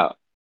talking about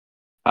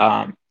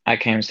I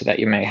came so that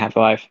you may have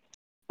life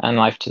and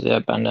life to the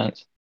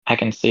abundance. I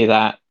can see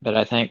that, but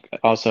I think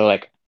also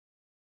like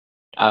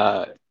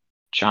uh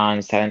John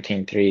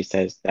 17:3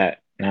 says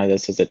that now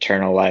this is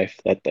eternal life,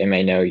 that they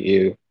may know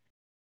you,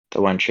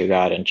 the one true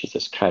God, and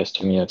Jesus Christ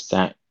whom you have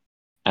sent.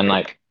 And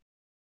like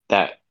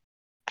that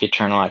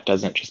eternal life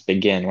doesn't just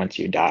begin once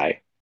you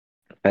die,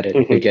 but it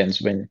Mhm.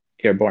 begins when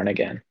you're born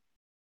again.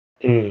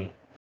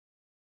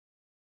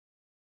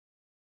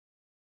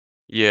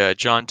 Yeah,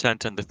 John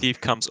 10:10. The thief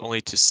comes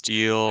only to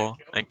steal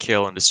and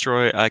kill and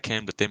destroy. I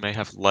came that they may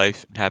have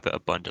life and have it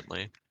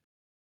abundantly.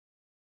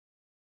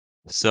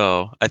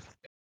 So I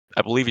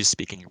believe he's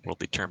speaking in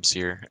worldly terms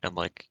here, and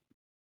like,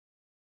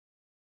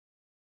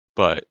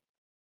 but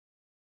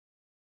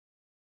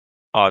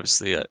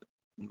obviously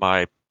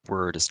my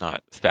word is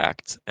not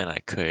fact, and I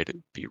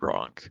could be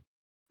wrong.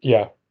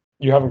 Yeah.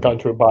 You haven't gone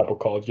to a Bible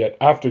college yet.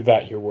 After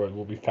that, your word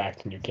will be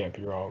fact and you can't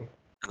be wrong.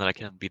 And then I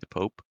can be the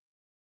Pope.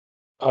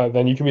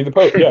 Then you can be the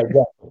Pope. Yeah,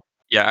 exactly.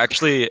 Yeah,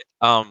 actually,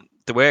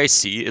 the way I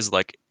see is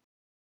like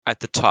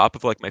at the top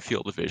of like my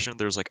field of vision,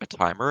 there's like a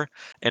timer,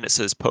 and it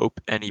says Pope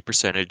any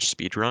percentage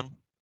speed run.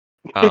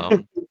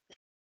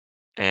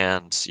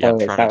 And yeah, I'm Oh,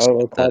 is trying to that what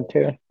we're extend that. called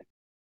to?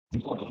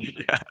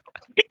 Yeah.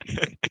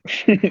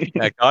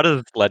 Yeah, God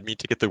has led me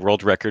to get the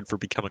world record for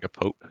becoming a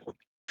pope.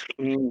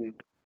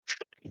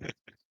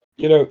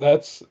 You know,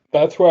 that's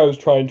where I was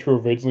trying to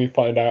originally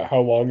find out how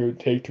long it would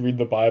take to read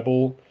the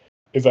Bible,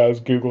 is I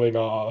was Googling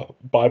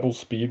Bible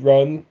speed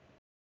run,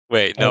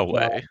 Wait, and no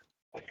way.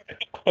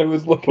 I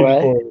was looking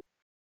What? for it,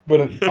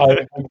 but I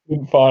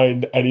couldn't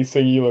find any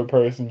singular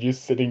person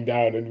just sitting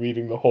down and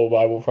reading the whole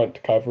Bible front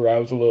to cover. I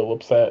was a little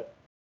upset.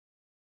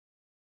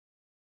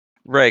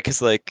 Right, because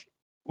like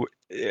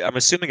I'm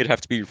assuming it'd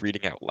have to be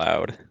reading out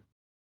loud.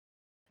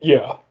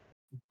 Yeah,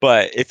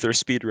 But if they're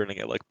speed running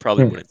it, like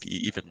probably Hmm. wouldn't be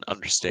even yeah.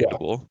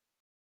 understandable.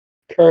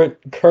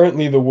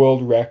 Currently, the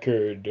world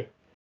record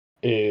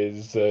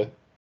is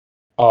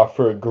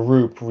for a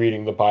group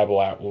reading the Bible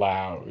out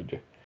loud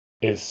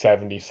is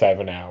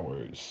 77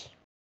 hours.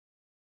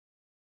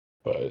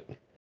 But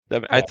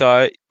I yeah,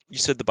 thought you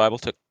said the Bible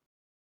took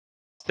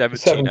 17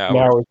 17 hours.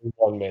 hours and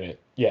 1 minute.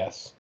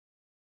 Yes,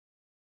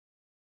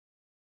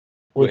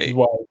 which is Wait,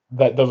 why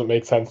that doesn't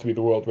make sense to be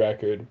the world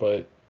record,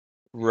 but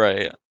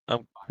right.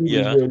 it is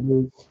Yeah. what it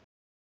is.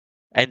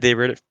 And they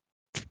read it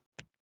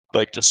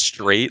like just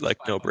straight, like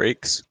no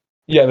breaks.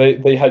 Yeah,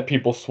 they had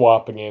people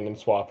swapping in and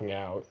swapping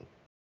out,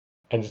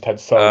 and just had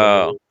someone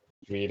Oh.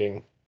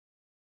 reading.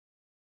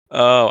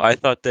 Oh, I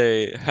thought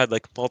they had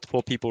like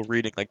multiple people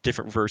reading like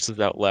different verses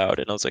out loud,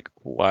 and I was like,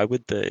 why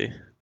would they?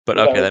 But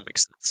okay, No, that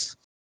makes sense.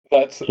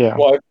 that's Yeah.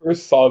 when I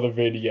first saw the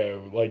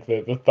video, like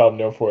the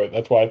thumbnail for it.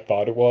 That's why I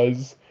thought it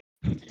was.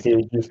 So it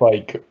was just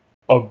like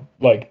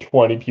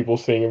 20 people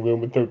sitting in a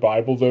room with their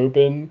Bibles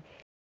open,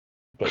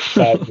 but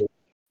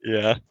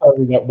Yeah,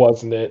 sadly that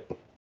wasn't it.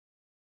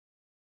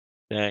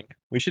 dang.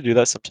 We should do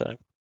that sometime.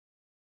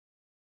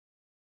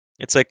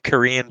 It's like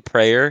Korean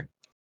prayer,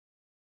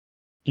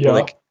 but Yeah,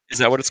 like, is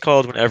that what it's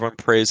called when everyone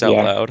prays out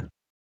Yeah. loud?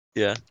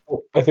 Yeah.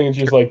 I think it's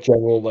just like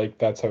general, like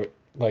that's how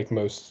like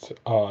most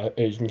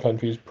Asian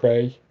countries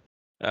pray.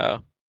 Oh,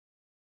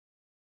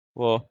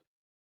 well,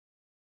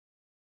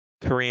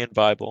 Korean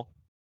Bible.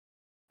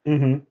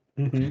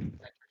 Mm-hmm. Mm-hmm.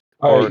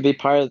 All We Or right, could be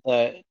part of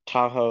the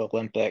Tahoe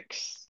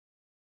Olympics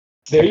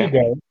there you second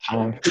go.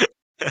 time.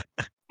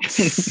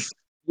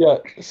 Yeah,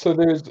 so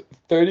there's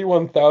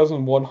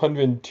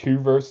 31,102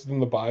 verses in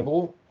the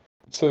Bible.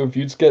 So if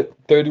you just get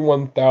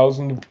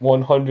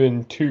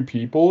 31,102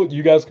 people,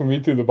 you guys can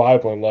read through the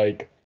Bible in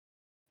like,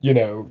 you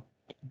know,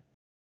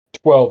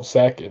 12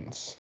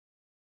 seconds.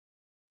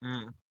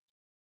 Mm,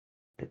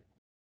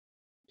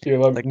 Here,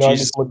 like now I need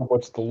Jesus, to look up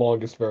what's the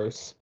longest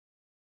verse.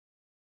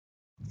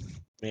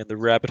 man, the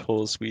rabbit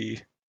holes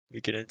we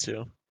get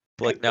into.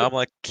 But like now I'm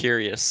like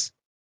curious.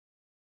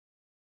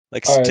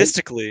 Like All right,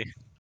 statistically,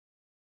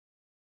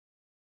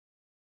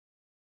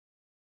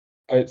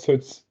 all right. So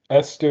it's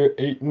Esther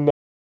 8 and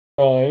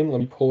 9. Let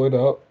me pull it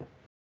up.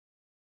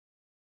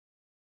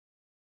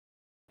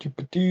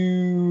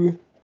 Doop-a-doo,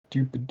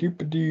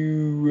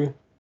 doop-a-doop-a-doo.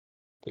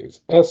 There's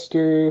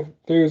Esther.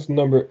 There's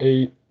number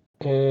 8,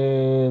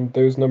 and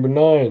there's number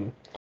 9.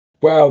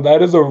 Wow,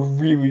 that is a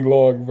really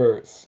long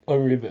verse. Let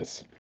me read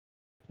this.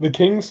 The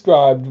king's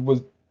scribes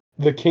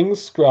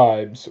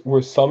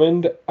were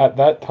summoned at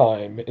that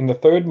time in the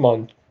third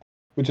month,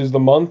 which is the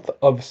month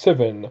of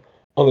Sivan,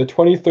 on the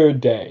 23rd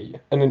day,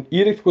 and an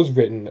edict was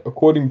written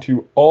according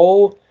to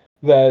all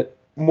that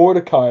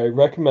Mordecai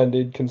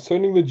recommended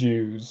concerning the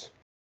Jews,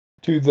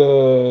 to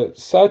the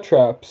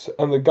satraps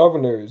and the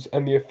governors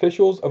and the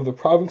officials of the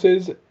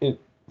provinces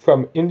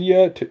from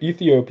India to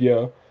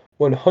Ethiopia,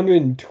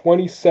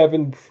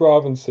 127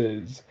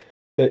 provinces,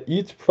 that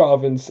each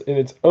province in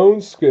its own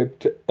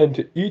script, and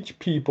to each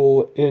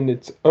people in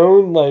its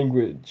own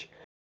language,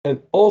 and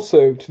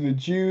also to the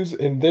Jews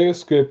in their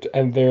script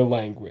and their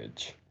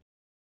language.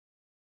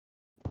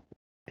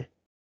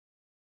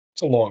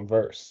 It's a long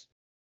verse.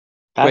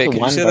 That's Wait, could you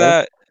one say verse.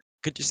 that?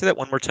 Could you say that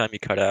one more time? You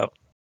cut out.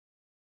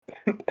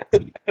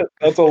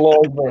 That's a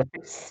long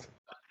verse.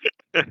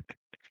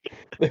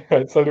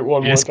 I said it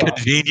one You more just time.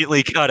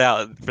 conveniently cut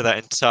out for that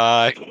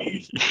entire.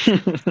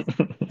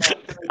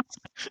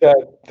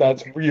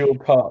 That's real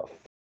tough.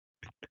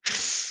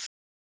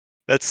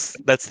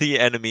 That's the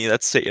enemy.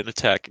 That's Satan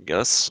attacking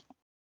us.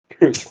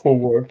 Spiritual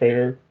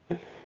warfare.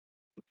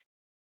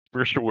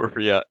 Spiritual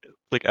warfare. Yeah,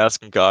 like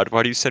asking God,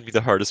 why do you send me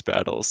the hardest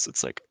battles?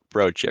 It's like,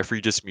 bro,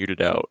 Jeffrey just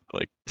muted out.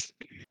 Like,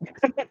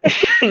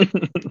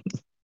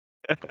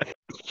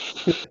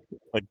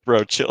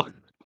 bro, chill.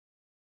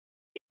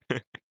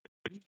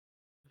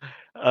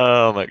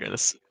 Oh my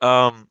goodness.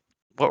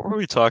 What were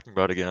we talking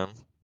about again?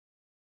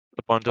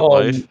 Abundant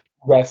life.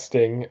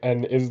 Resting,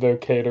 and is it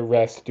okay to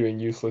rest doing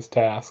useless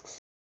tasks?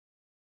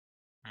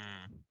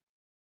 Hmm.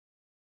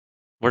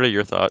 What are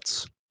your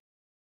thoughts?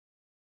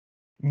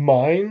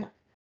 Mine?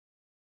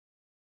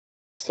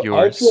 So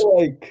Yours?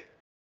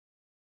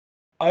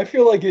 I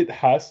feel like it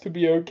has to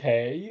be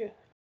okay.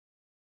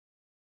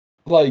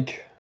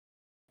 Like,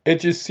 it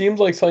just seems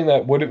like something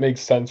that wouldn't make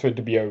sense for it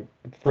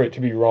to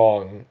be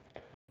wrong,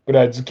 but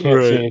I just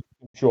can't see Right. any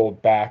actual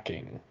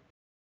backing.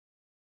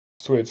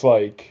 So it's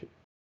like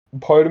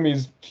part of me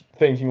is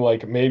thinking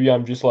like maybe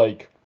I'm just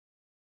like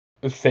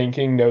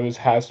thinking no, this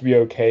has to be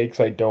okay because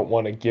I don't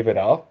want to give it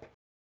up.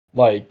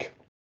 Like,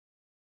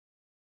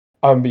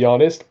 I'm be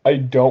honest, I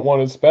don't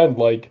want to spend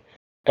like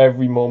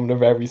every moment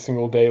of every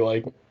single day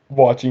like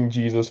watching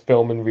Jesus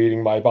film and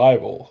reading my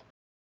Bible.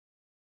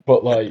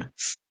 But like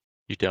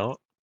You don't?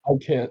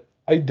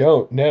 I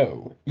don't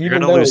know. You're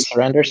gonna lose.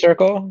 Surrender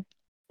circle?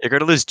 You're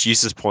gonna lose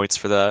Jesus points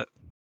for that.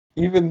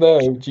 Even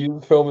though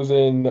Jesus film is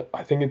in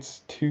I think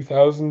it's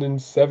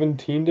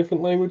 2017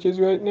 different languages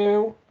right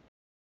now,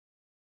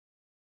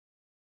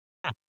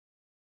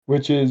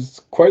 which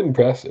is quite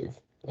impressive.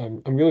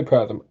 I'm really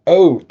proud of them.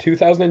 Oh,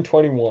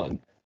 2021.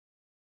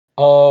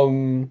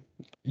 Um,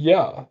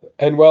 yeah.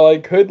 And while I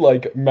could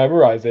like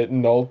memorize it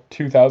in all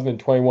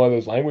 2021 of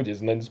those languages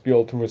and then just be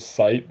able to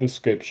recite the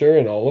scripture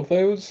in all of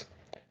those,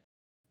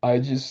 I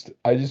just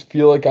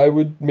feel like I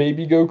would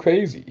maybe go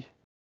crazy.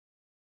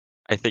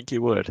 I think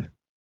you would.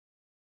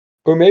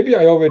 Or maybe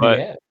I already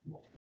But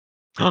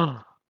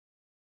am.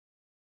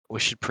 we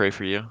should pray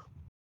for you.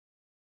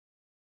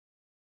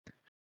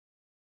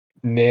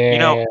 You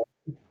know,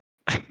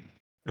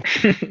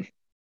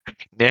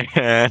 Nah.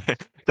 nah,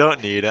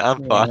 don't need it.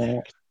 I'm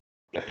fine.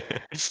 Yeah.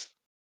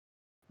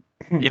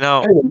 You I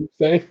know, know what you're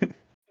saying.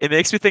 it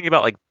makes me think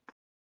about like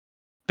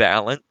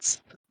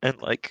balance and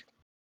like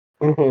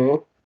Uh-huh.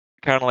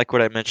 kind of like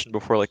what I mentioned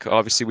before. Like,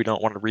 obviously, we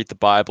don't want to read the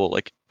Bible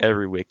like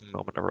every waking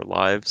moment of our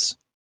lives.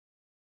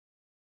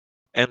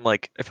 And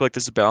like, I feel like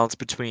there's a balance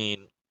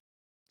between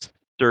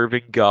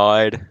serving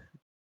God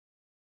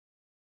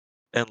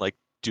and like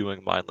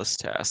doing mindless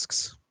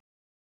tasks.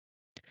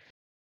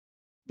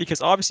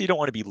 Because obviously, you don't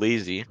want to be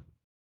lazy,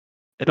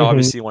 and Mm-hmm.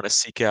 obviously, you want to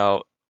seek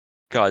out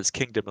God's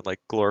kingdom and like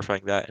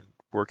glorifying that and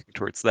working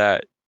towards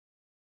that.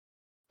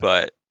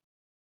 But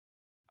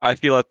I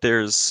feel like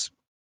there's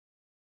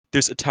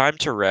a time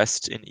to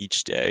rest in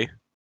each day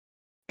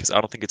because I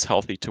don't think it's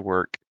healthy to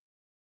work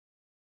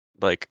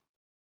like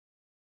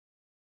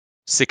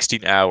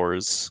 16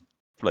 hours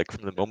like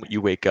from the moment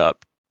you wake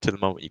up to the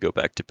moment you go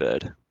back to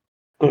bed.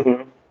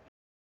 Mm-hmm.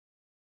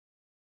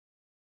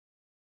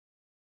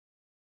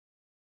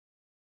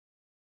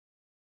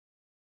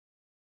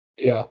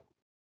 Yeah.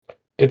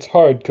 It's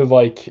hard because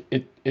like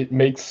it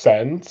makes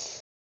sense.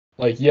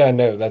 Like, yeah,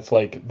 no, that's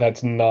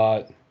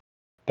not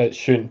that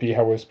shouldn't be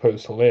how we're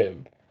supposed to live.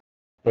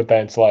 But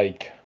that's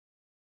like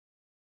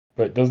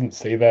but it doesn't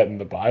say that in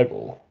the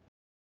Bible.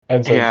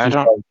 And so it's Yeah, just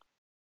like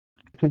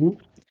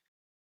Mhm.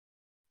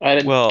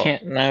 I Well,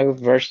 can't, no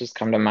verses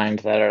come to mind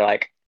that are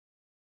like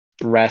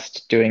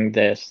rest doing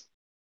this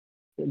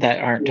that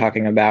aren't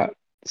talking about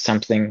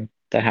something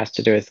that has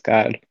to do with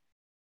God.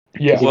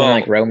 Because Yeah. even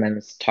like well,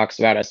 Romans talks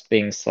about us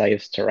being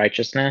slaves to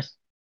righteousness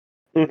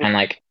and Mhm.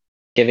 like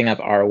giving up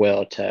our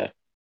will to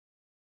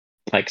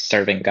like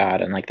serving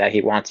God and like that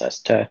he wants us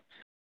to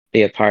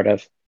be a part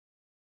of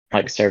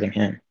like serving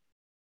him.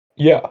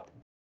 Yeah.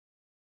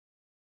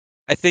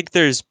 I think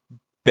there's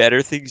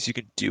better things you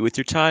can do with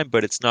your time,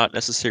 but it's not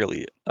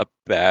necessarily a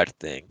bad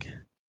thing.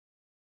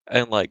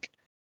 And like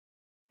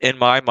in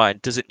my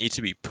mind, does it need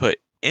to be put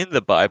in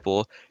the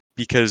Bible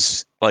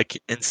because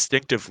like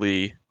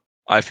instinctively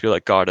I feel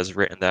like God has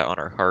written that on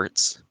our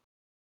hearts.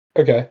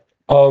 Okay.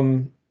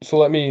 So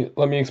let me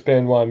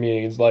expand what I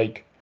mean. Is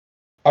like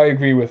I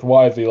agree with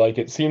Wisely. Like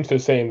it seems to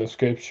say in the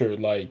scripture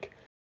like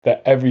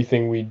that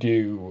everything we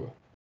do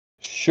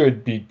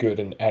should be good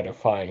and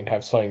edifying and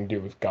have something to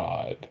do with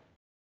God.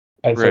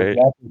 And so if Right.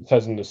 that's what it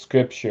says in the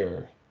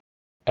scripture,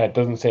 and it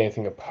doesn't say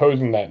anything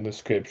opposing that in the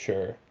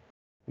scripture,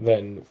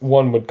 then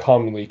one would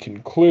commonly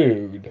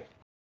conclude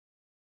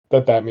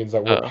that that means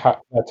that Oh.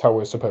 that's how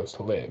we're supposed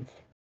to live.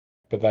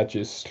 But that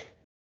just,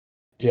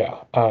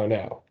 yeah, I don't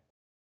know.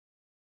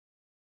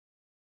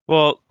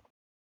 Well,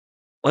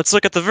 let's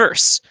look at the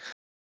verse.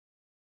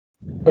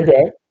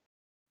 Okay.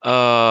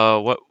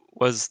 What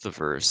was the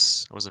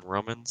verse? It was in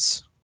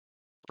Romans.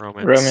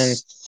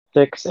 Romans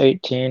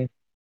 6:18.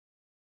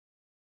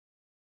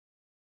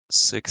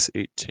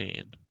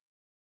 6:18.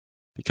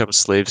 Become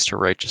slaves to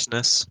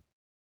righteousness.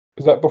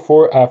 Is that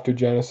before or after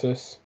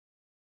Genesis?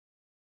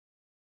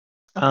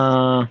 You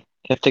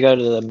have to go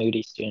to the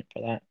Moody student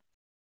for that.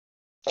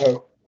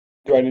 Oh,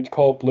 do I need to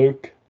call up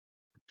Luke?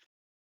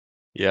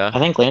 Yeah. I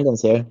think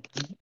Landon's here.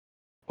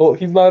 Well,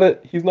 he's not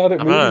at I'm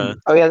Moody. gonna.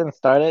 Oh, he hasn't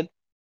started?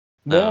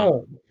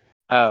 No.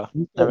 Oh,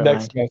 You start never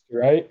next mind. semester,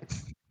 right?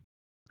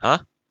 Huh?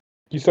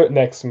 You start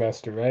next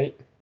semester, right?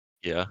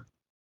 Yeah.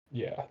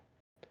 Yeah.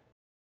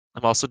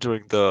 I'm also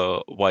doing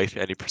the wife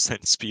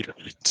 80% speed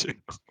run too.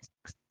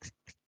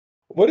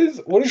 What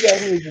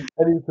exactly is an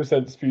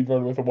 80% speed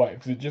run with a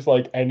wife? Is it just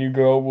like any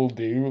girl will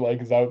do?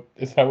 Like, is that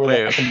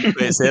where the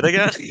Wait, say it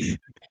again? is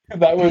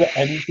that where the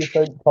any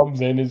percent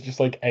comes in? Is just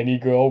like any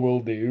girl will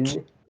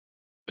do?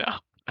 No.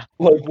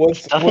 Like,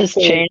 Stuff has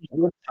changed.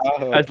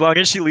 As long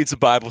as she leads a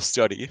Bible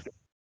study.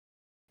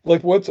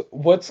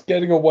 what's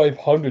getting a wife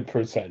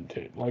 100%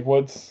 in? Like,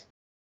 is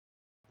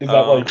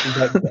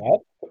that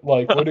death?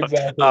 Like, what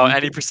exactly? Oh,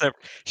 any percent.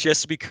 She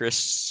has to be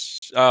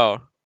Christian. Oh,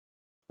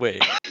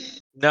 wait.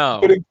 No.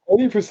 But it's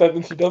 80%,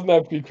 then she doesn't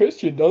have to be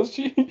Christian, does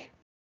she?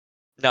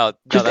 No,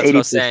 Just that's what I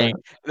was saying. 80%.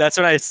 That's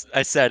what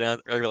I said,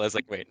 and I realized,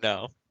 like, wait,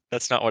 no.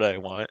 That's not what I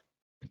want.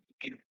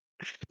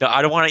 No,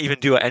 I don't want to even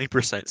do an any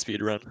percent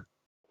speed run.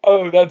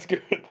 Oh, that's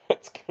good.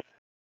 That's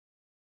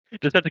good.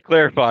 Just have to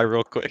clarify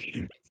real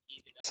quick.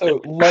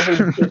 So,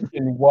 loving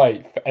Christian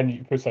wife,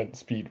 80%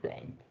 speed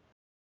run.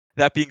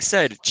 That being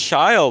said,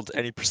 child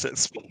any percent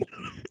speed.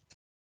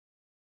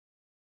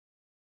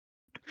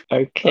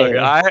 Okay.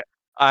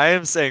 I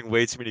am saying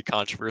way too many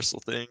controversial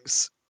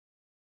things,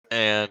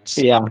 and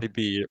Yeah. I'm going to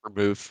be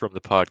removed from the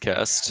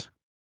podcast.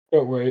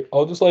 Don't worry.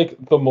 I'll just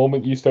the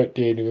moment you start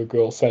dating a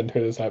girl, send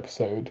her this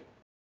episode.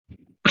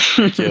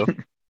 Thank you.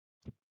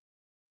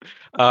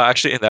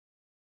 Actually, in that.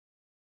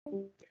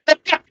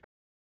 Okay.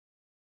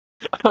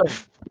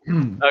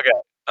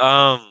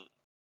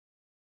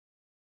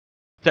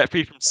 Set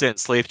free from sin,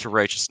 slave to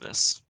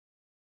righteousness.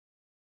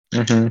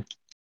 hmm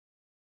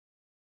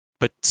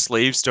But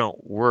slaves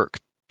don't work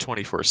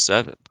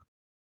 24/7.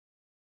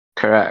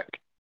 Correct.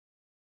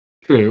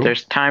 True.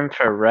 There's time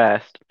for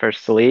rest, for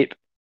sleep,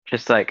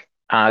 just like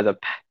the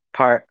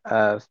part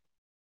of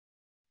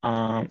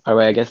oh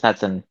wait, I guess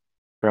that's in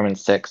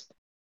Romans 6.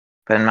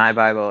 But in my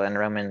Bible, in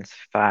Romans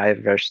 5,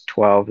 verse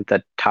 12,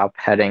 the top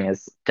heading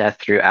is death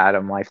through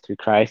Adam, life through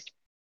Christ.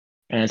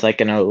 And it's like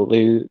it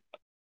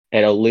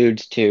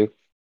alludes to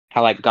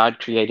how like God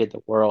created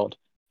the world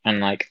and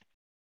like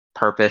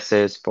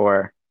purposes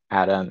for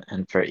Adam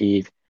and for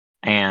Eve,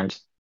 and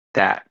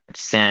that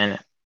sin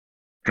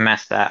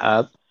messed that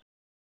up.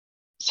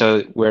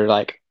 So we're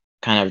like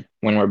kind of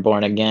when we're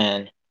born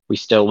again, we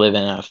still live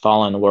in a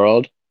fallen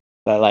world,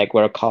 but like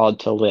we're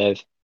called to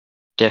live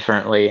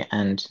differently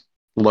and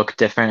look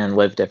different and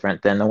live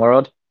different than the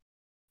world.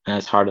 And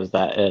as hard as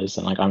that is,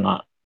 and like I'm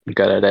not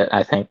good at it,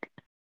 I think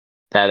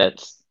that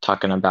it's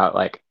talking about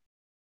like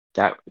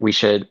that we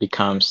should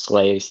become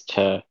slaves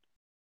to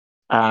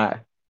uh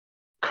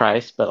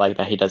Christ, but like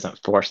that he doesn't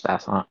force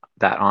that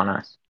on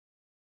us.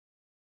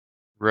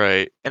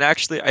 Right. And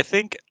actually, I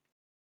think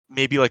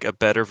maybe like a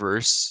better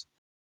verse,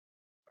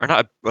 or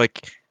not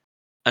like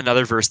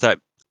another verse that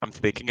I'm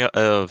thinking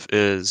of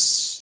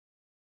is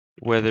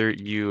whether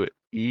you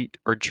eat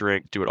or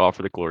drink, do it all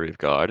for the glory of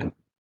God.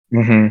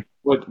 Mm-hmm.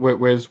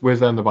 Where's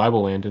that in the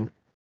Bible, Landon?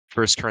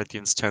 1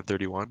 Corinthians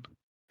 10:31.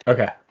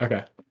 Okay.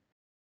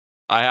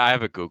 I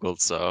have it Googled,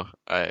 so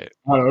I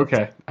Oh,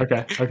 okay. so So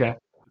I what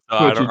don't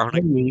you're I don't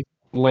telling me,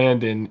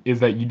 Landon, is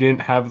that you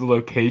didn't have the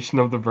location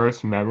of the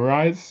verse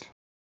memorized?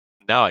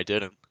 No, I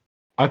didn't.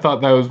 I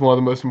thought that was one of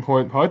the most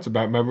important parts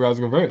about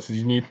memorizing a verse, is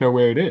you need to know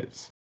where it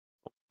is.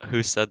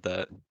 Who said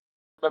that? I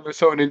remember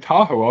someone in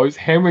Tahoe always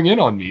hammering in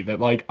on me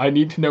that I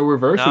need to know where No,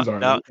 verses are.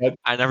 no,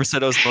 I never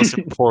said it was most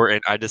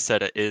important. I just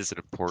said it is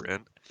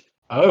important.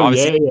 Oh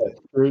Obviously,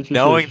 yeah.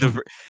 knowing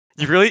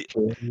you really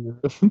True.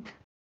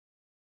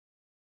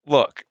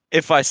 look.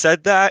 If I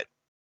said that,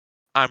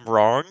 I'm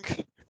wrong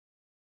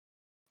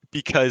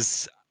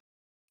because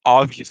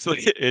obviously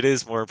it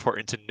is more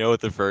important to know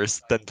the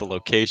verse than the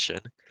location.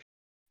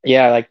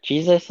 Yeah, like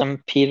Jesus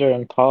and Peter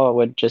and Paul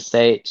would just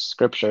say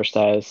scripture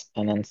says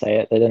and then say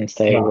it. They didn't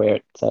say Yeah. where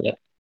it said it.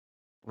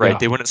 Right? Yeah.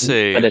 They wouldn't But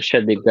say. it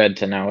should be good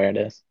to know where it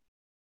is.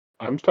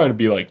 I'm trying to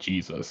be like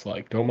Jesus.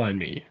 Don't mind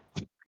me.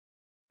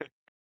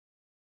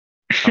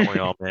 Aren't we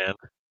all, man?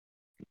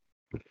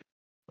 I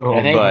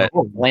Oh think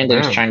no,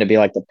 Landon's man. trying to be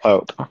like the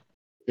Pope.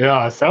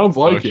 Yeah, sounds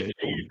like Okay.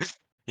 it.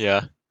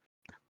 Yeah.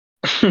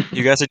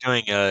 You guys are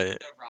doing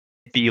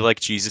be like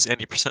Jesus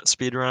 80%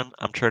 speed run.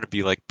 I'm trying to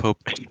be like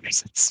Pope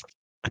 80%.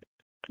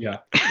 Yeah.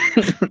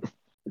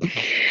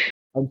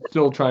 I'm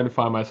still trying to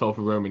find myself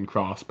a Roman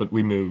cross, but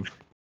we move.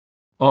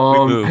 We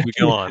move, we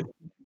go on.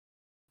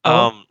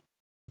 Huh?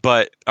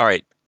 But all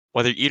right,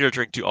 whether you eat or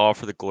drink, do all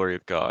for the glory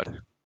of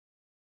God.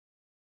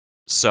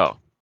 So,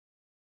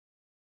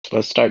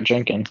 Let's start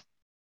drinking.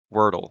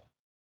 Wordle.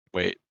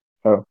 Wait.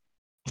 Oh.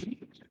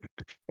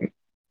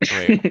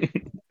 Wait,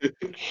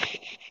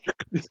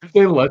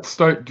 Say, let's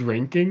start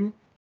drinking.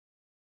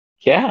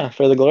 Yeah,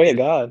 for the glory of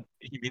God.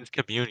 he means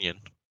communion.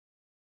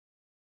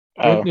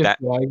 Oh, Goodness,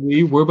 That-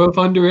 Lively, we're both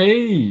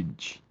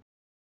underage.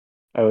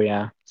 oh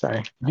yeah.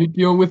 Sorry. You're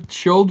dealing with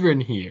children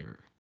here.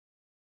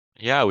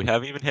 Yeah, we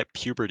haven't even hit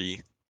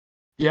puberty.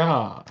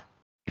 Yeah,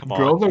 Come on.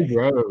 girls are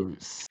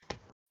gross.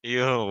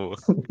 Ew.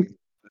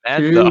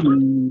 And though.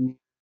 True.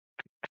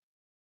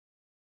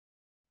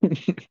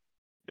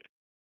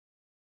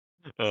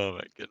 Oh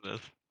my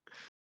goodness.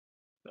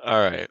 All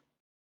right.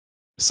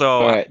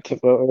 So All right. So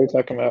what were we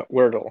talking about?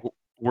 Wordle.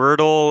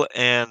 Wordle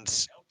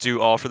and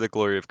do all for the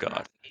glory of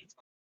God.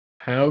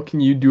 How can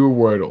you do a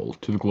wordle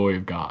to the glory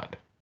of God?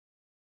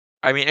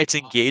 I mean, it's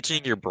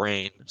engaging your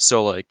brain,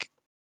 so like,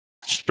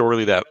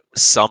 surely that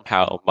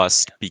somehow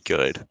must be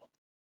good.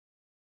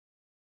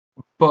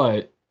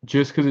 But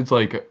just because it's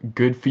like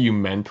good for you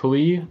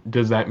mentally,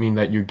 does that mean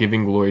that you're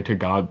giving glory to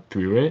God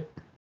through it?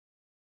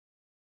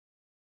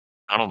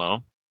 I don't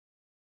know.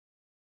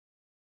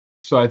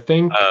 So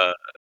Uh,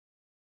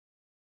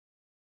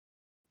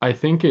 I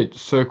think it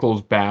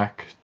circles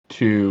back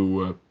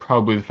to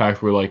probably the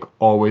fact we're like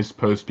always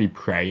supposed to be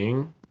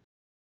praying,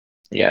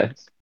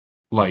 Yes.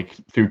 like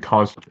through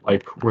constant,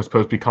 like we're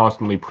supposed to be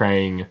constantly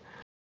praying,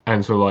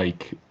 and so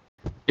like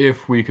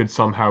if we could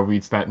somehow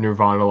reach that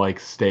nirvana like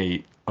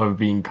state of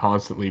being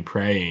constantly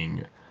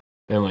praying,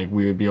 then like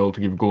we would be able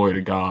to give glory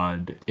to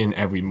God in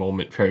every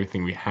moment for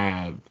everything we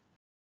have.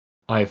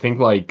 I think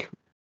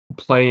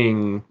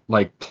playing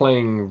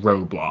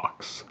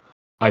Roblox.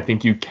 I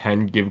think you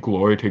can give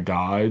glory to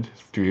God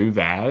through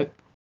that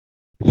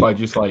by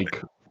just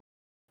like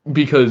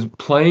because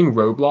playing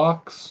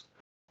Roblox,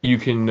 you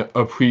can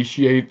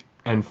appreciate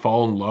and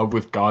fall in love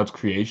with God's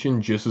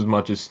creation just as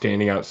much as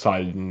standing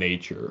outside in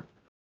nature.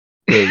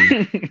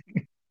 Because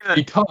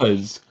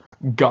because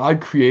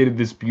God created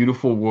this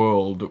beautiful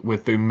world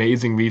with the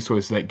amazing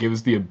resource that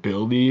gives the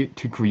ability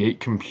to create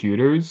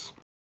computers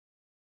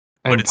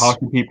but and it's talk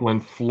to people in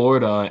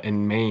Florida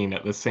and Maine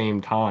at the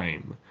same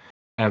time.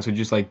 And so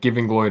just like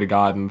giving glory to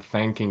God and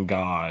thanking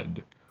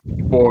God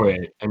for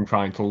it and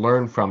trying to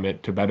learn from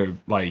it to better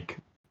like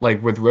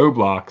with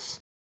Roblox,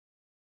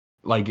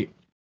 like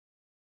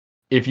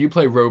if you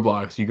play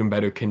Roblox, you can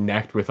better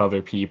connect with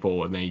other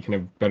people and then you can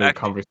have better act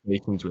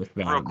conversations with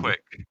real them.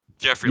 quick.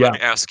 Jeffrey, let Yeah. me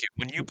ask you,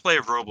 when you play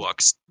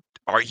Roblox,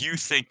 are you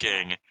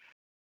thinking,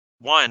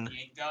 one,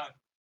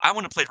 I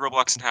want to play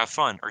Roblox and have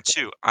fun, or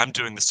two, I'm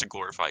doing this to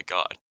glorify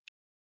God?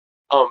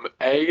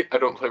 I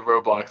don't play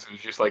Roblox. It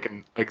was just like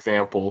an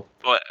example.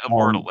 But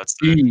Immortal, let's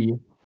say.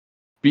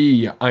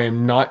 B, I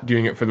am not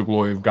doing it for the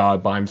glory of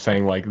God, but I'm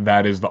saying like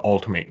that is the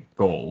ultimate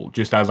goal.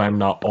 Just as I'm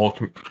not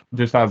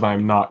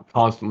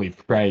constantly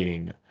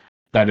praying,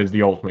 that is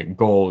the ultimate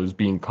goal is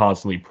being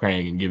constantly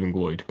praying and giving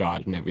glory to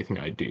God in everything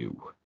I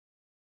do.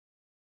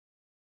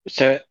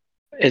 So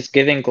is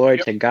giving glory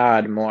to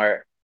God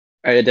more,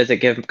 or does it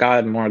give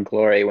God more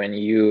glory when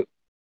you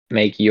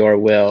make your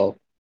will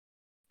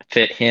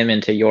fit him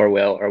into your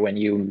will, or when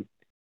you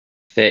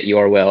fit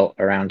your will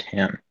around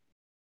him?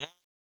 I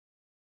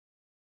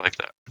like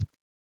that.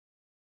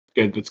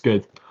 Good, that's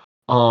good.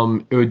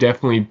 It would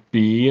definitely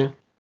be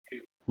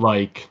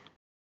like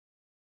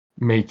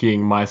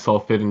making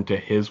myself fit into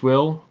his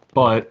will,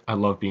 but I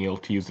love being able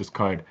to use this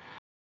card.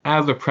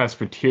 As a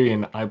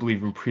Presbyterian, I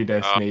believe in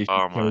predestination,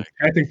 Oh so my. it's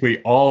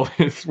technically all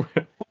his will.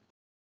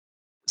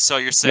 So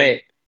you're saying,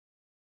 Wait,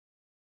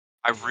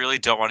 I really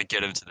don't want to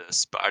get into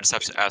this, but I just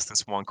have to ask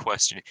this one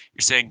question.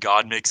 You're saying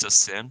God makes us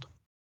sin?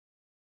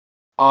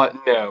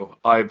 No,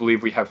 I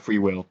believe we have free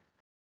will.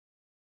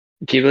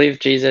 do you believe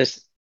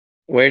Jesus?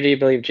 Where do you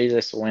believe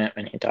Jesus went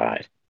when he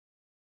died?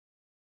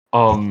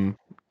 Um,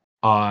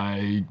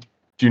 I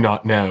do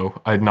not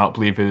know. I do not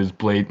believe it is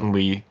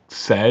blatantly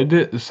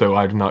said, so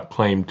I do not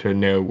claim to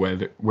know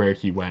where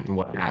he went and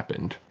what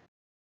happened.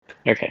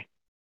 Okay.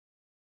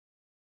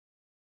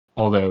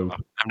 Although,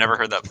 I've never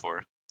heard that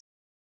before.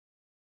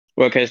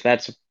 Well, because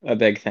that's a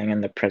big thing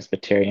in the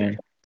Presbyterian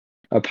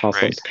Right.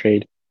 Apostles'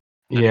 Creed.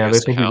 Then he yeah, they goes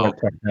to think he hell. went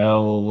to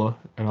hell,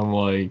 and I'm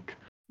like,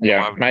 But why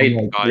Yeah, would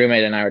my God?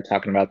 roommate and I were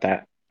talking about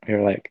that. We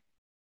were like,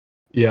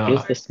 what yeah,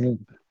 does this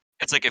mean?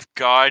 It's like if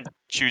God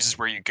chooses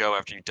where you go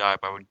after you die,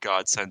 why would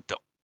God send the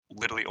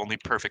literally only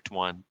perfect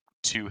one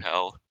to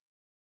hell?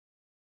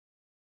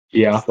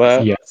 yeah,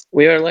 Well, yeah,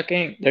 we were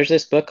looking, there's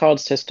this book called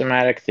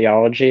Systematic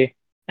Theology,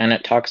 and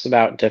it talks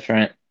about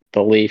different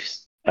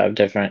beliefs of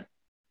different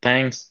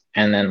things,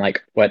 and then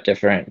like what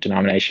different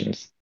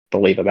denominations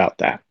believe about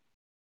that,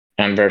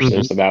 and mhm.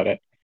 verses about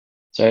it.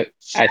 So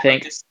I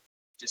think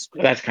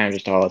that's kind of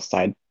just all a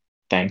side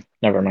thing.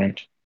 Never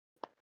mind.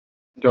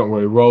 Don't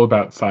worry, we're all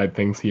about side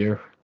things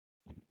here.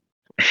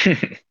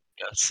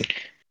 Yes.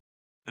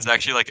 It's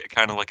actually like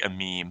kind of like a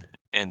meme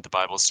in the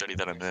Bible study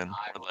that I'm in.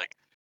 We're like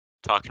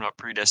talking about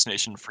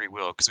predestination and free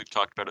will because we've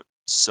talked about it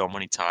so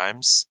many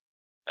times.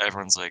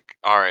 Everyone's like,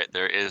 all right,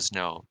 there is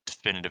no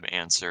definitive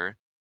answer,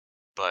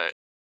 but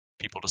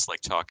people just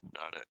like talking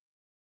about it.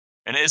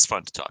 And it is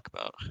fun to talk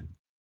about Yeah,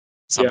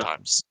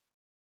 sometimes.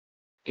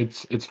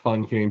 It's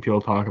fun hearing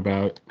people talk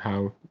about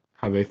how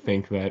they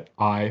think that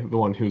the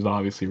one who's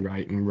obviously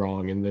right and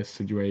wrong in this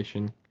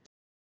situation.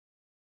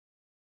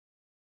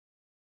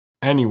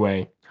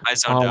 Anyway, I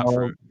zoned out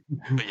for it,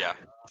 but yeah.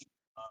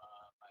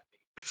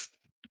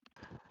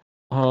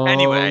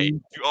 Anyway,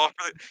 you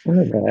offer.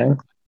 Okay.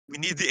 We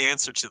need the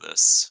answer to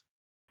this.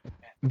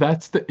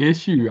 That's the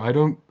issue. I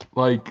don't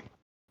like.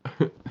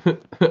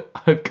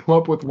 I've come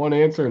up with one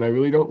answer, and I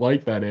really don't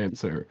like that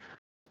answer,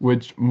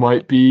 which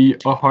might be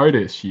a hard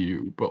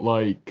issue. But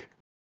like,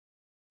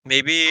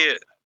 Maybe.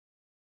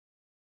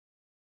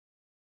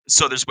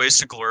 So there's ways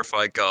to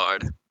glorify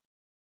God,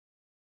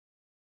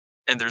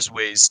 and there's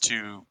ways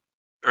to,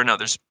 or no,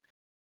 there's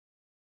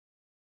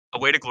a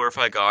way to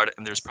glorify God,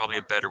 and there's probably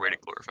a better way to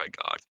glorify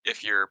God.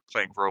 If you're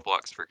playing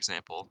Roblox, for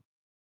example,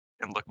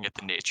 and looking at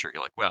the nature,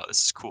 you're like, wow,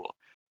 this is cool.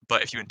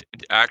 But if you into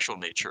actual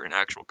nature and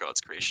actual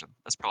God's creation,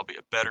 that's probably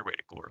a better way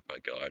to glorify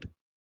God.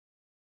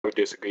 I would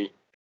disagree.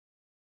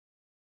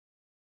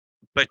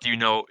 But do you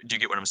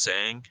get what I'm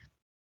saying?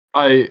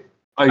 I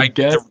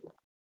get the-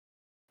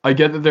 I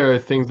get that there are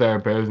things that are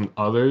better than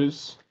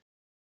others,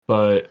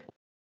 but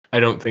I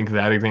don't think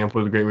that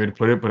example is a great way to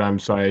put it. But I'm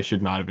sorry, I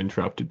should not have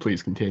interrupted.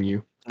 Please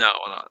continue. No,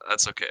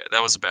 that's okay.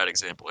 That was a bad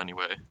example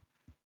anyway.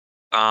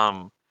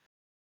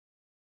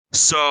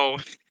 So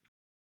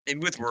maybe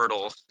with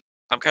Wordle,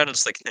 I'm kind of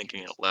just like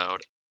thinking out loud,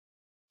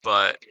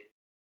 but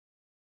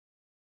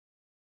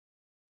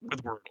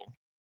with Wordle,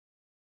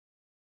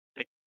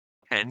 it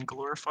can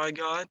glorify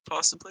God,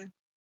 possibly.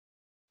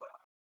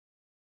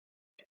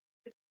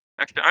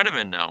 Actually, I don't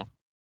even know.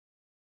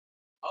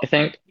 I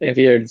think if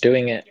you're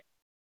doing it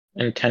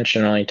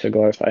intentionally to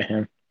glorify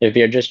him, if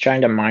you're just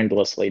trying to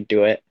mindlessly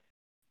do it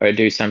or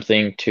do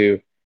something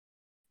to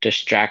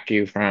distract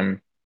you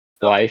from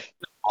life,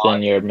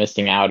 then you're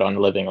missing out on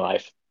living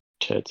life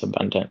to its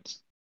abundance.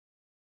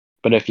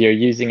 But if you're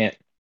using it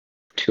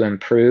to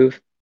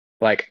improve,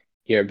 like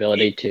your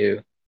ability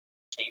to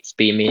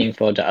be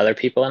meaningful to other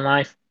people in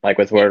life, like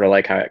with Word, or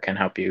like how it can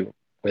help you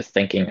with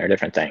thinking or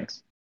different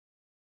things,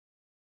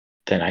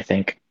 then I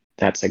think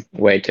that's a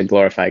way to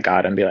glorify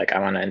God and be like, I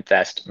want to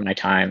invest my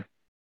time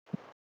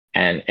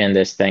and in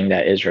this thing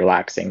that is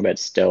relaxing but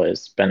still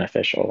is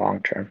beneficial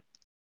long term.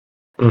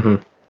 Mm-hmm.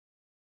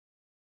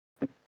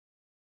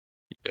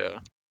 Yeah.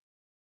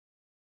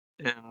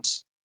 And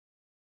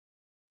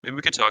maybe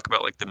we could talk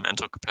about like the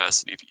mental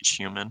capacity of each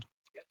human.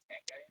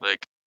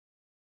 Like,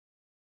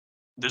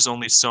 there's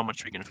only so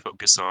much we can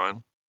focus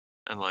on,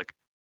 and like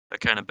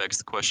that kind of begs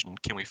the question: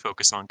 can we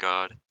focus on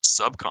God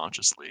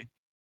subconsciously,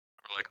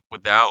 or like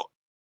without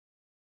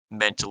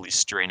mentally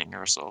straining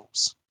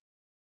ourselves?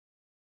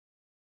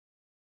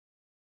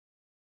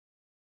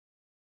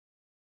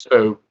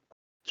 So,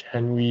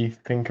 can we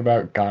think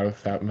about God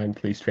without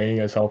mentally straining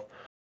ourselves?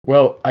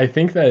 Well, I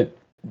think I'd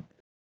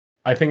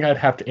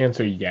have to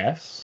answer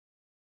yes,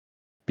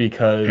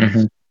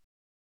 because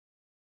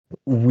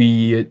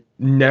we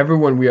never,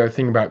 when we are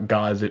thinking about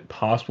God, is it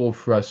possible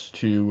for us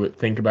to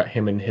think about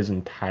him in his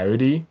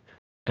entirety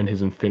and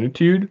his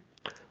infinitude.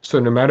 So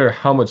no matter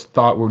how much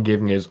thought we're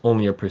giving is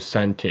only a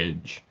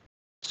percentage.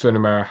 So no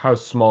matter how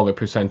small the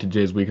percentage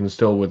is, we can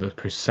still with a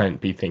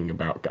percent be thinking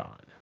about God.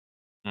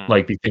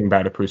 Like be thinking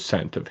about a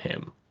percent of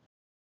him.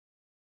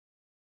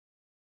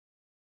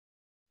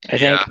 I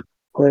think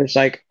there's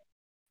like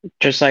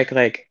just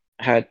like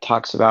how it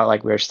talks about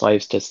like we're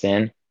slaves to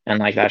sin, and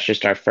like that's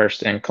just our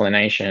first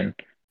inclination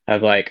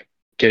of like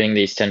doing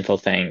these sinful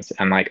things,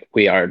 and like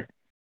we are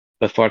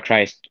before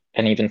Christ,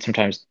 and even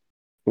sometimes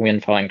when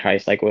following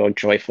Christ, like we'll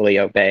joyfully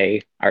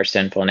obey our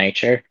sinful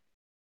nature,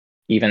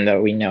 even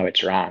though we know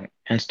it's wrong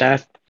and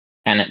stuff.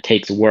 And it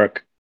takes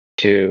work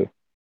to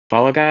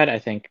follow God. I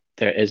think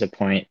there is a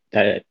point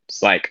that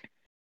it's like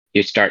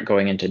you start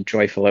going into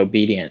joyful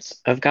obedience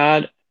of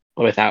God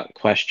without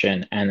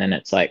question, and then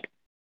it's like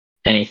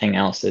anything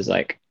else is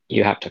like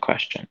you have to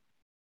question.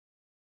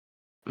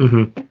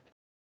 Mm-hmm.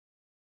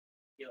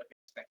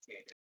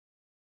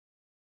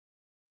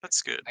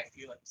 That's good. I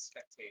feel like a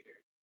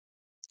spectator.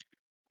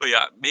 But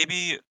yeah,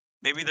 maybe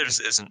there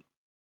just isn't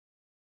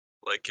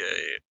like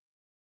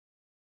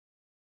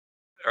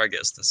or I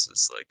guess this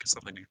is like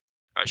something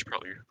I should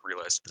probably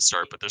realize at the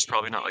start, but there's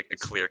probably not like a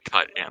clear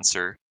cut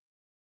answer.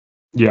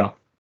 Yeah.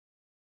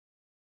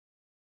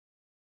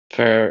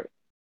 For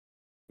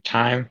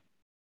time?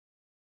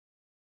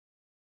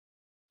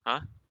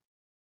 Huh?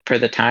 For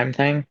the time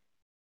thing?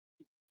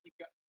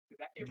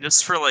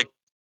 Just for like,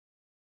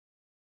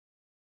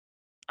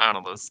 I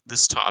don't know,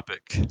 this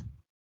topic.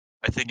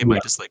 I think it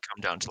might just like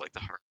come down to like the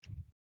heart.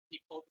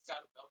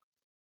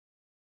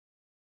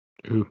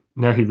 Ooh,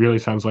 now he really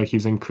sounds like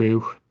he's in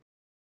crew.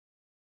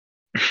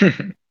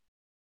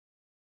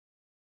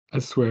 I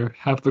swear,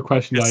 half the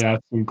questions I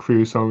ask in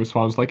crew, someone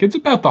responds like, it's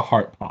about the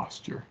heart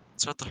posture.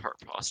 It's about the heart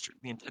posture,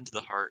 the intent of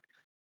the heart.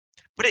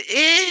 But it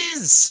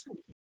is!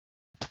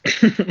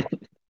 It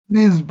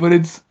is, but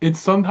it's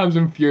sometimes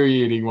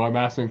infuriating when I'm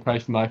asking a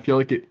question that I feel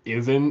like it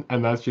isn't,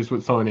 and that's just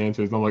what someone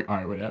answers, and I'm like,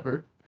 alright,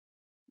 whatever.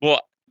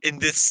 Well, in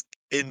this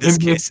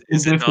case,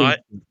 is it not?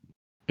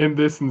 in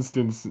this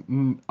instance,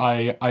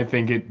 I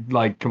think it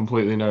like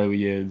completely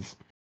gnarly is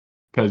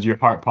because your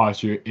heart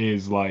posture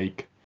is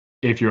like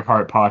if your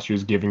heart posture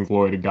is giving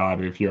glory to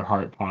God, or if your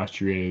heart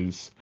posture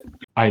is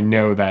I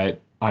know that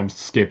I'm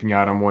skipping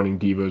out on morning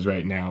devos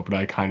right now, but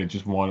I kind of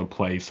just want to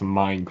play some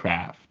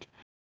Minecraft.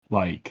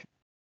 Like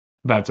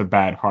that's a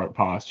bad heart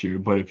posture.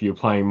 But if you're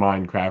playing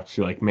Minecraft,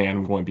 you're like, man,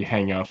 I'm going to be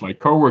hanging out with my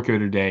coworker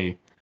today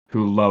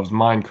who loves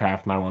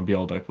Minecraft and I want to be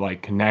able to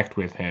like connect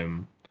with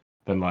him,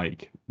 then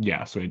like,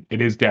 yeah, so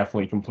it is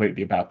definitely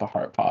completely about the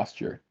heart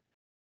posture.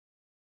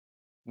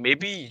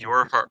 Maybe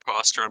your heart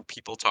posture and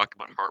people talking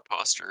about heart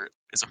posture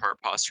is a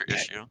heart posture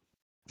issue.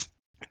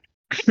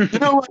 You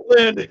know what,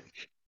 Lynn?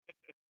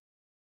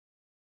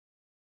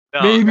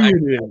 No, Maybe I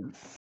it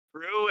is.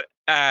 grew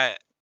at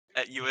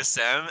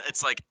USM.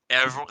 It's like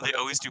everyone they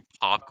always do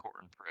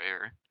popcorn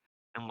prayer,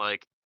 and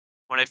like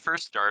when I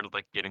first started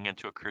like getting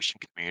into a Christian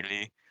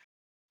community,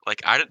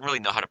 like I didn't really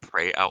know how to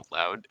pray out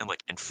loud and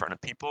like in front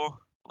of people.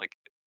 Like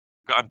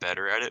gotten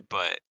better at it,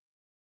 but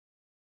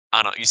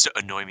I don't know. It used to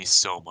annoy me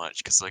so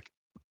much because like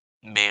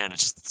man,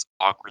 it's just this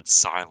awkward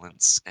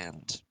silence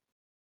and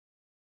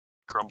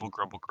grumble,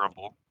 grumble,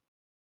 grumble.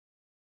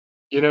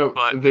 You know,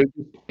 But there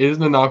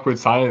isn't an awkward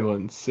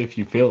silence if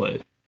you feel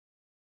it.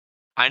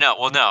 I know.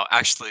 Well, no,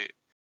 actually,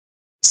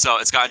 so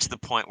it's gotten to the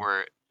point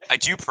where I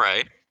do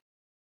pray,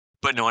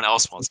 but no one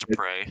else wants to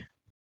pray.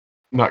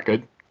 Not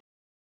good.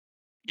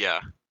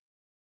 Yeah,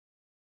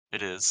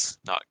 it is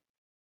not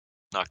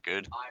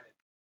good.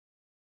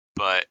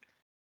 But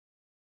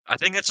I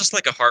think it's just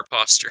like a heart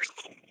posture.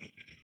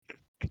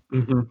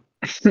 Mm-hmm.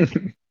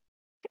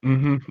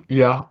 Mm-hmm.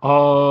 Yeah.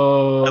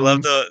 I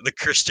love the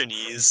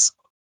Christianese.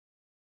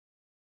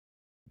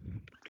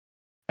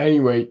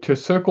 Anyway, to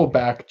circle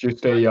back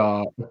just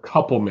a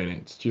couple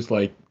minutes, just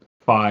like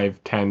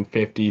 5, 10,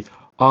 50.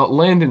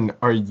 Landon,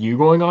 are you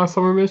going on a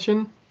summer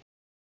mission?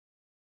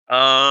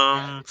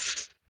 Um,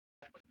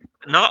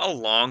 not a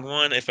long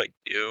one if I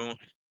do.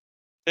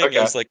 Thing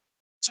Okay. is, like,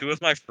 two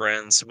of my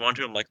friends, one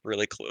who I'm like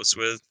really close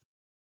with,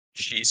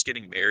 she's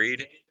getting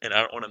married, and I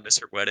don't want to miss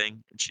her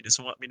wedding, and she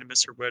doesn't want me to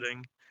miss her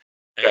wedding,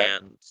 Okay.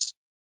 and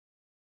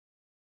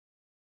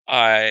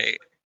I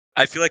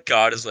I feel like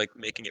God is like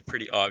making it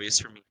pretty obvious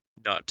for me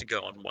not to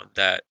go on one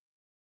that,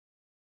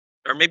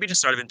 or maybe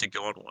just not even to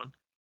go on one,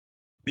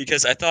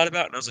 because I thought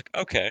about it and I was like,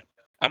 okay,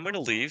 I'm gonna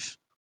leave.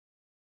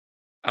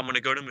 I'm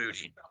gonna go to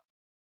Moody.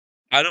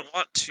 I don't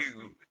want to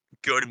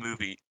go to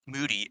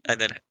Moody, and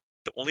then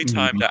the only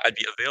time Moody. that I'd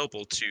be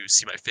available to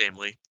see my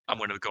family, I'm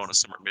gonna go on a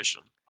summer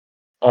mission.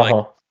 Like,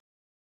 Uh-huh.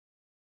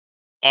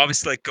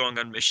 obviously, like going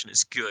on mission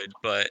is good,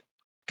 but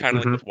kind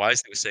of like Mm-hmm. what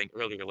Wisely was saying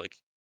earlier, like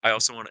I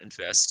also want to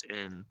invest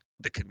in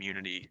the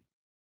community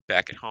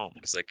back at home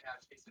because, like,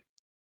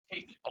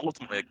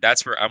 ultimately, like,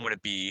 that's where I'm going to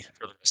be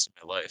for the rest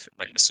of my life. And,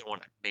 like, I still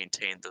want to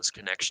maintain those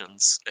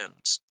connections and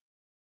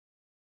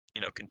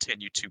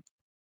continue to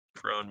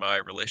grow in my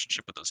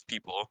relationship with those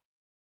people.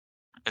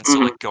 And so,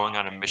 Mm-hmm. like, going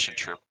on a mission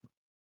trip,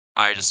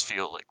 I just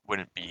feel like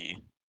wouldn't be.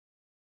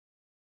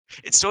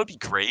 It still would be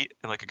great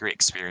and like a great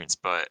experience,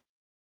 but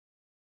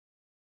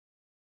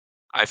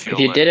I If feel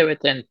you like did it with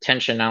the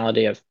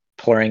intentionality of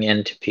pouring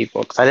into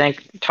people, because I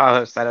think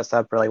Tahoe set us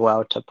up really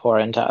well to pour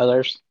into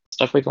others,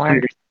 stuff we've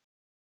learned.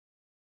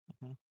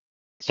 Mhm.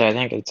 So I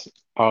think it's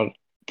all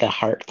the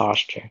heart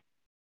posture.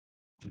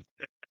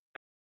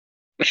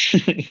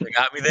 They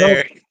got me Well,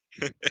 there.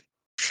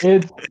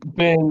 it's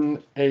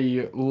been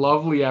a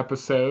lovely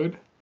episode.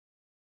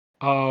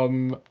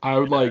 I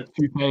would It like is.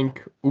 to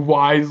thank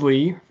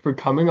Wisely for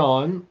coming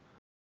on.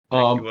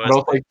 Thank you, I'd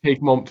also Wesley. like to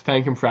take a moment to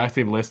thank him for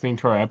actually listening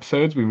to our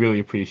episodes. We really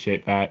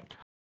appreciate that.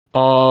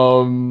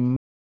 Um,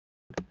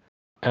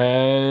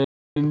 and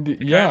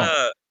To kind yeah,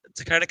 of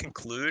to kind of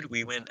conclude,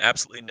 we went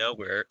absolutely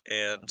nowhere,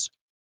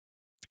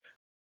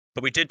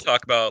 but we did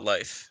talk about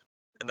life,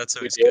 and that's we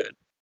always did. good.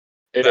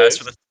 It But as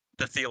for is.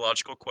 the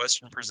theological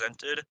question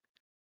presented,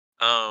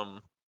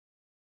 um,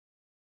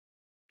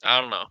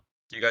 I don't know.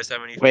 Do you guys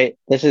have any Wait,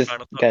 this is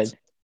final thoughts? good.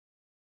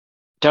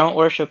 Don't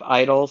worship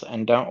idols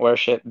and don't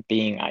worship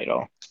being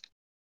idol.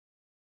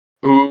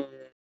 Ooh,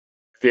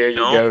 there you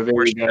Don't go. There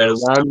you worship go.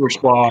 idols. Don't Round of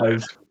worship being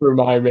applause idol. for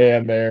my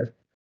man there.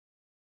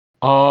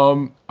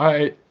 All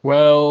right.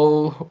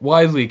 Well,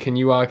 Wisely, can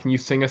you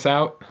sing us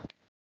out?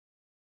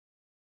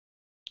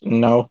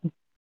 No.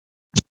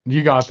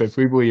 You got this.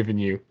 We believe in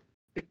you.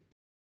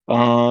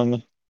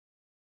 Um.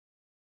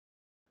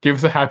 Give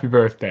us a happy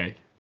birthday.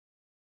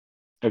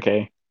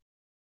 Okay.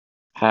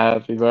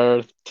 Happy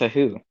birthday to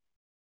who?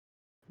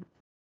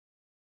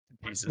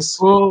 Jesus.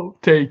 We'll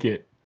take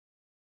it.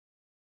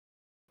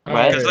 All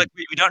What? Because right. like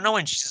we don't know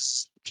when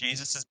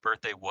Jesus's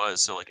birthday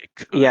was, so like it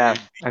could Yeah. be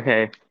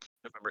Okay.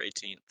 November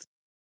 18th.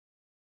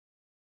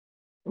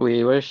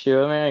 We wish you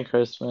a Merry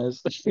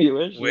Christmas. We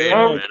wish you a Wait a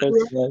Merry minute.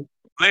 Christmas.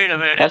 Wait a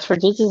minute. That's for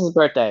Jesus'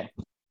 birthday.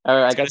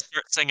 Or I'm I just gonna guess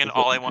start singing it's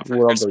 "All I Want for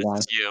worldly Christmas one.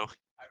 Is You."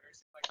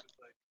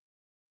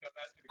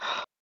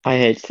 I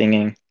hate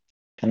singing.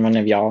 Can one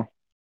of y'all?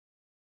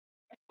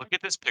 Look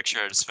at this picture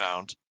I just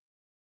found.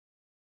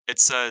 It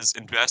says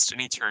 "Invest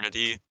in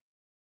eternity."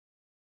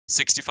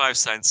 65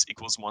 cents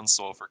equals 1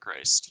 soul for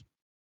Christ.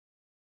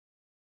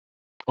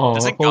 Oh,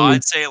 Doesn't if only.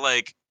 God say,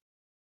 like,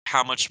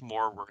 how much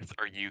more worth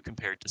are you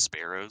compared to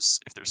sparrows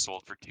if they're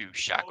sold for 2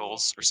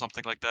 shekels or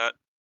something like that?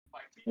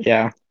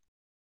 Yeah.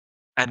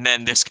 And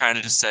then this kind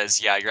of just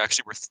says, yeah, you're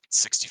actually worth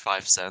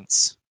 65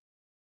 cents.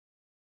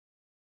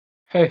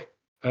 Hey,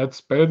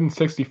 that's better than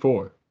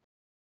 64.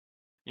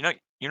 You're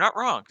not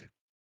wrong.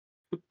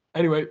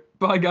 Anyway,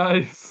 bye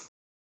guys.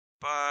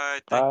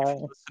 But thank you Bye.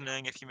 for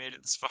listening if you made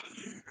it this far.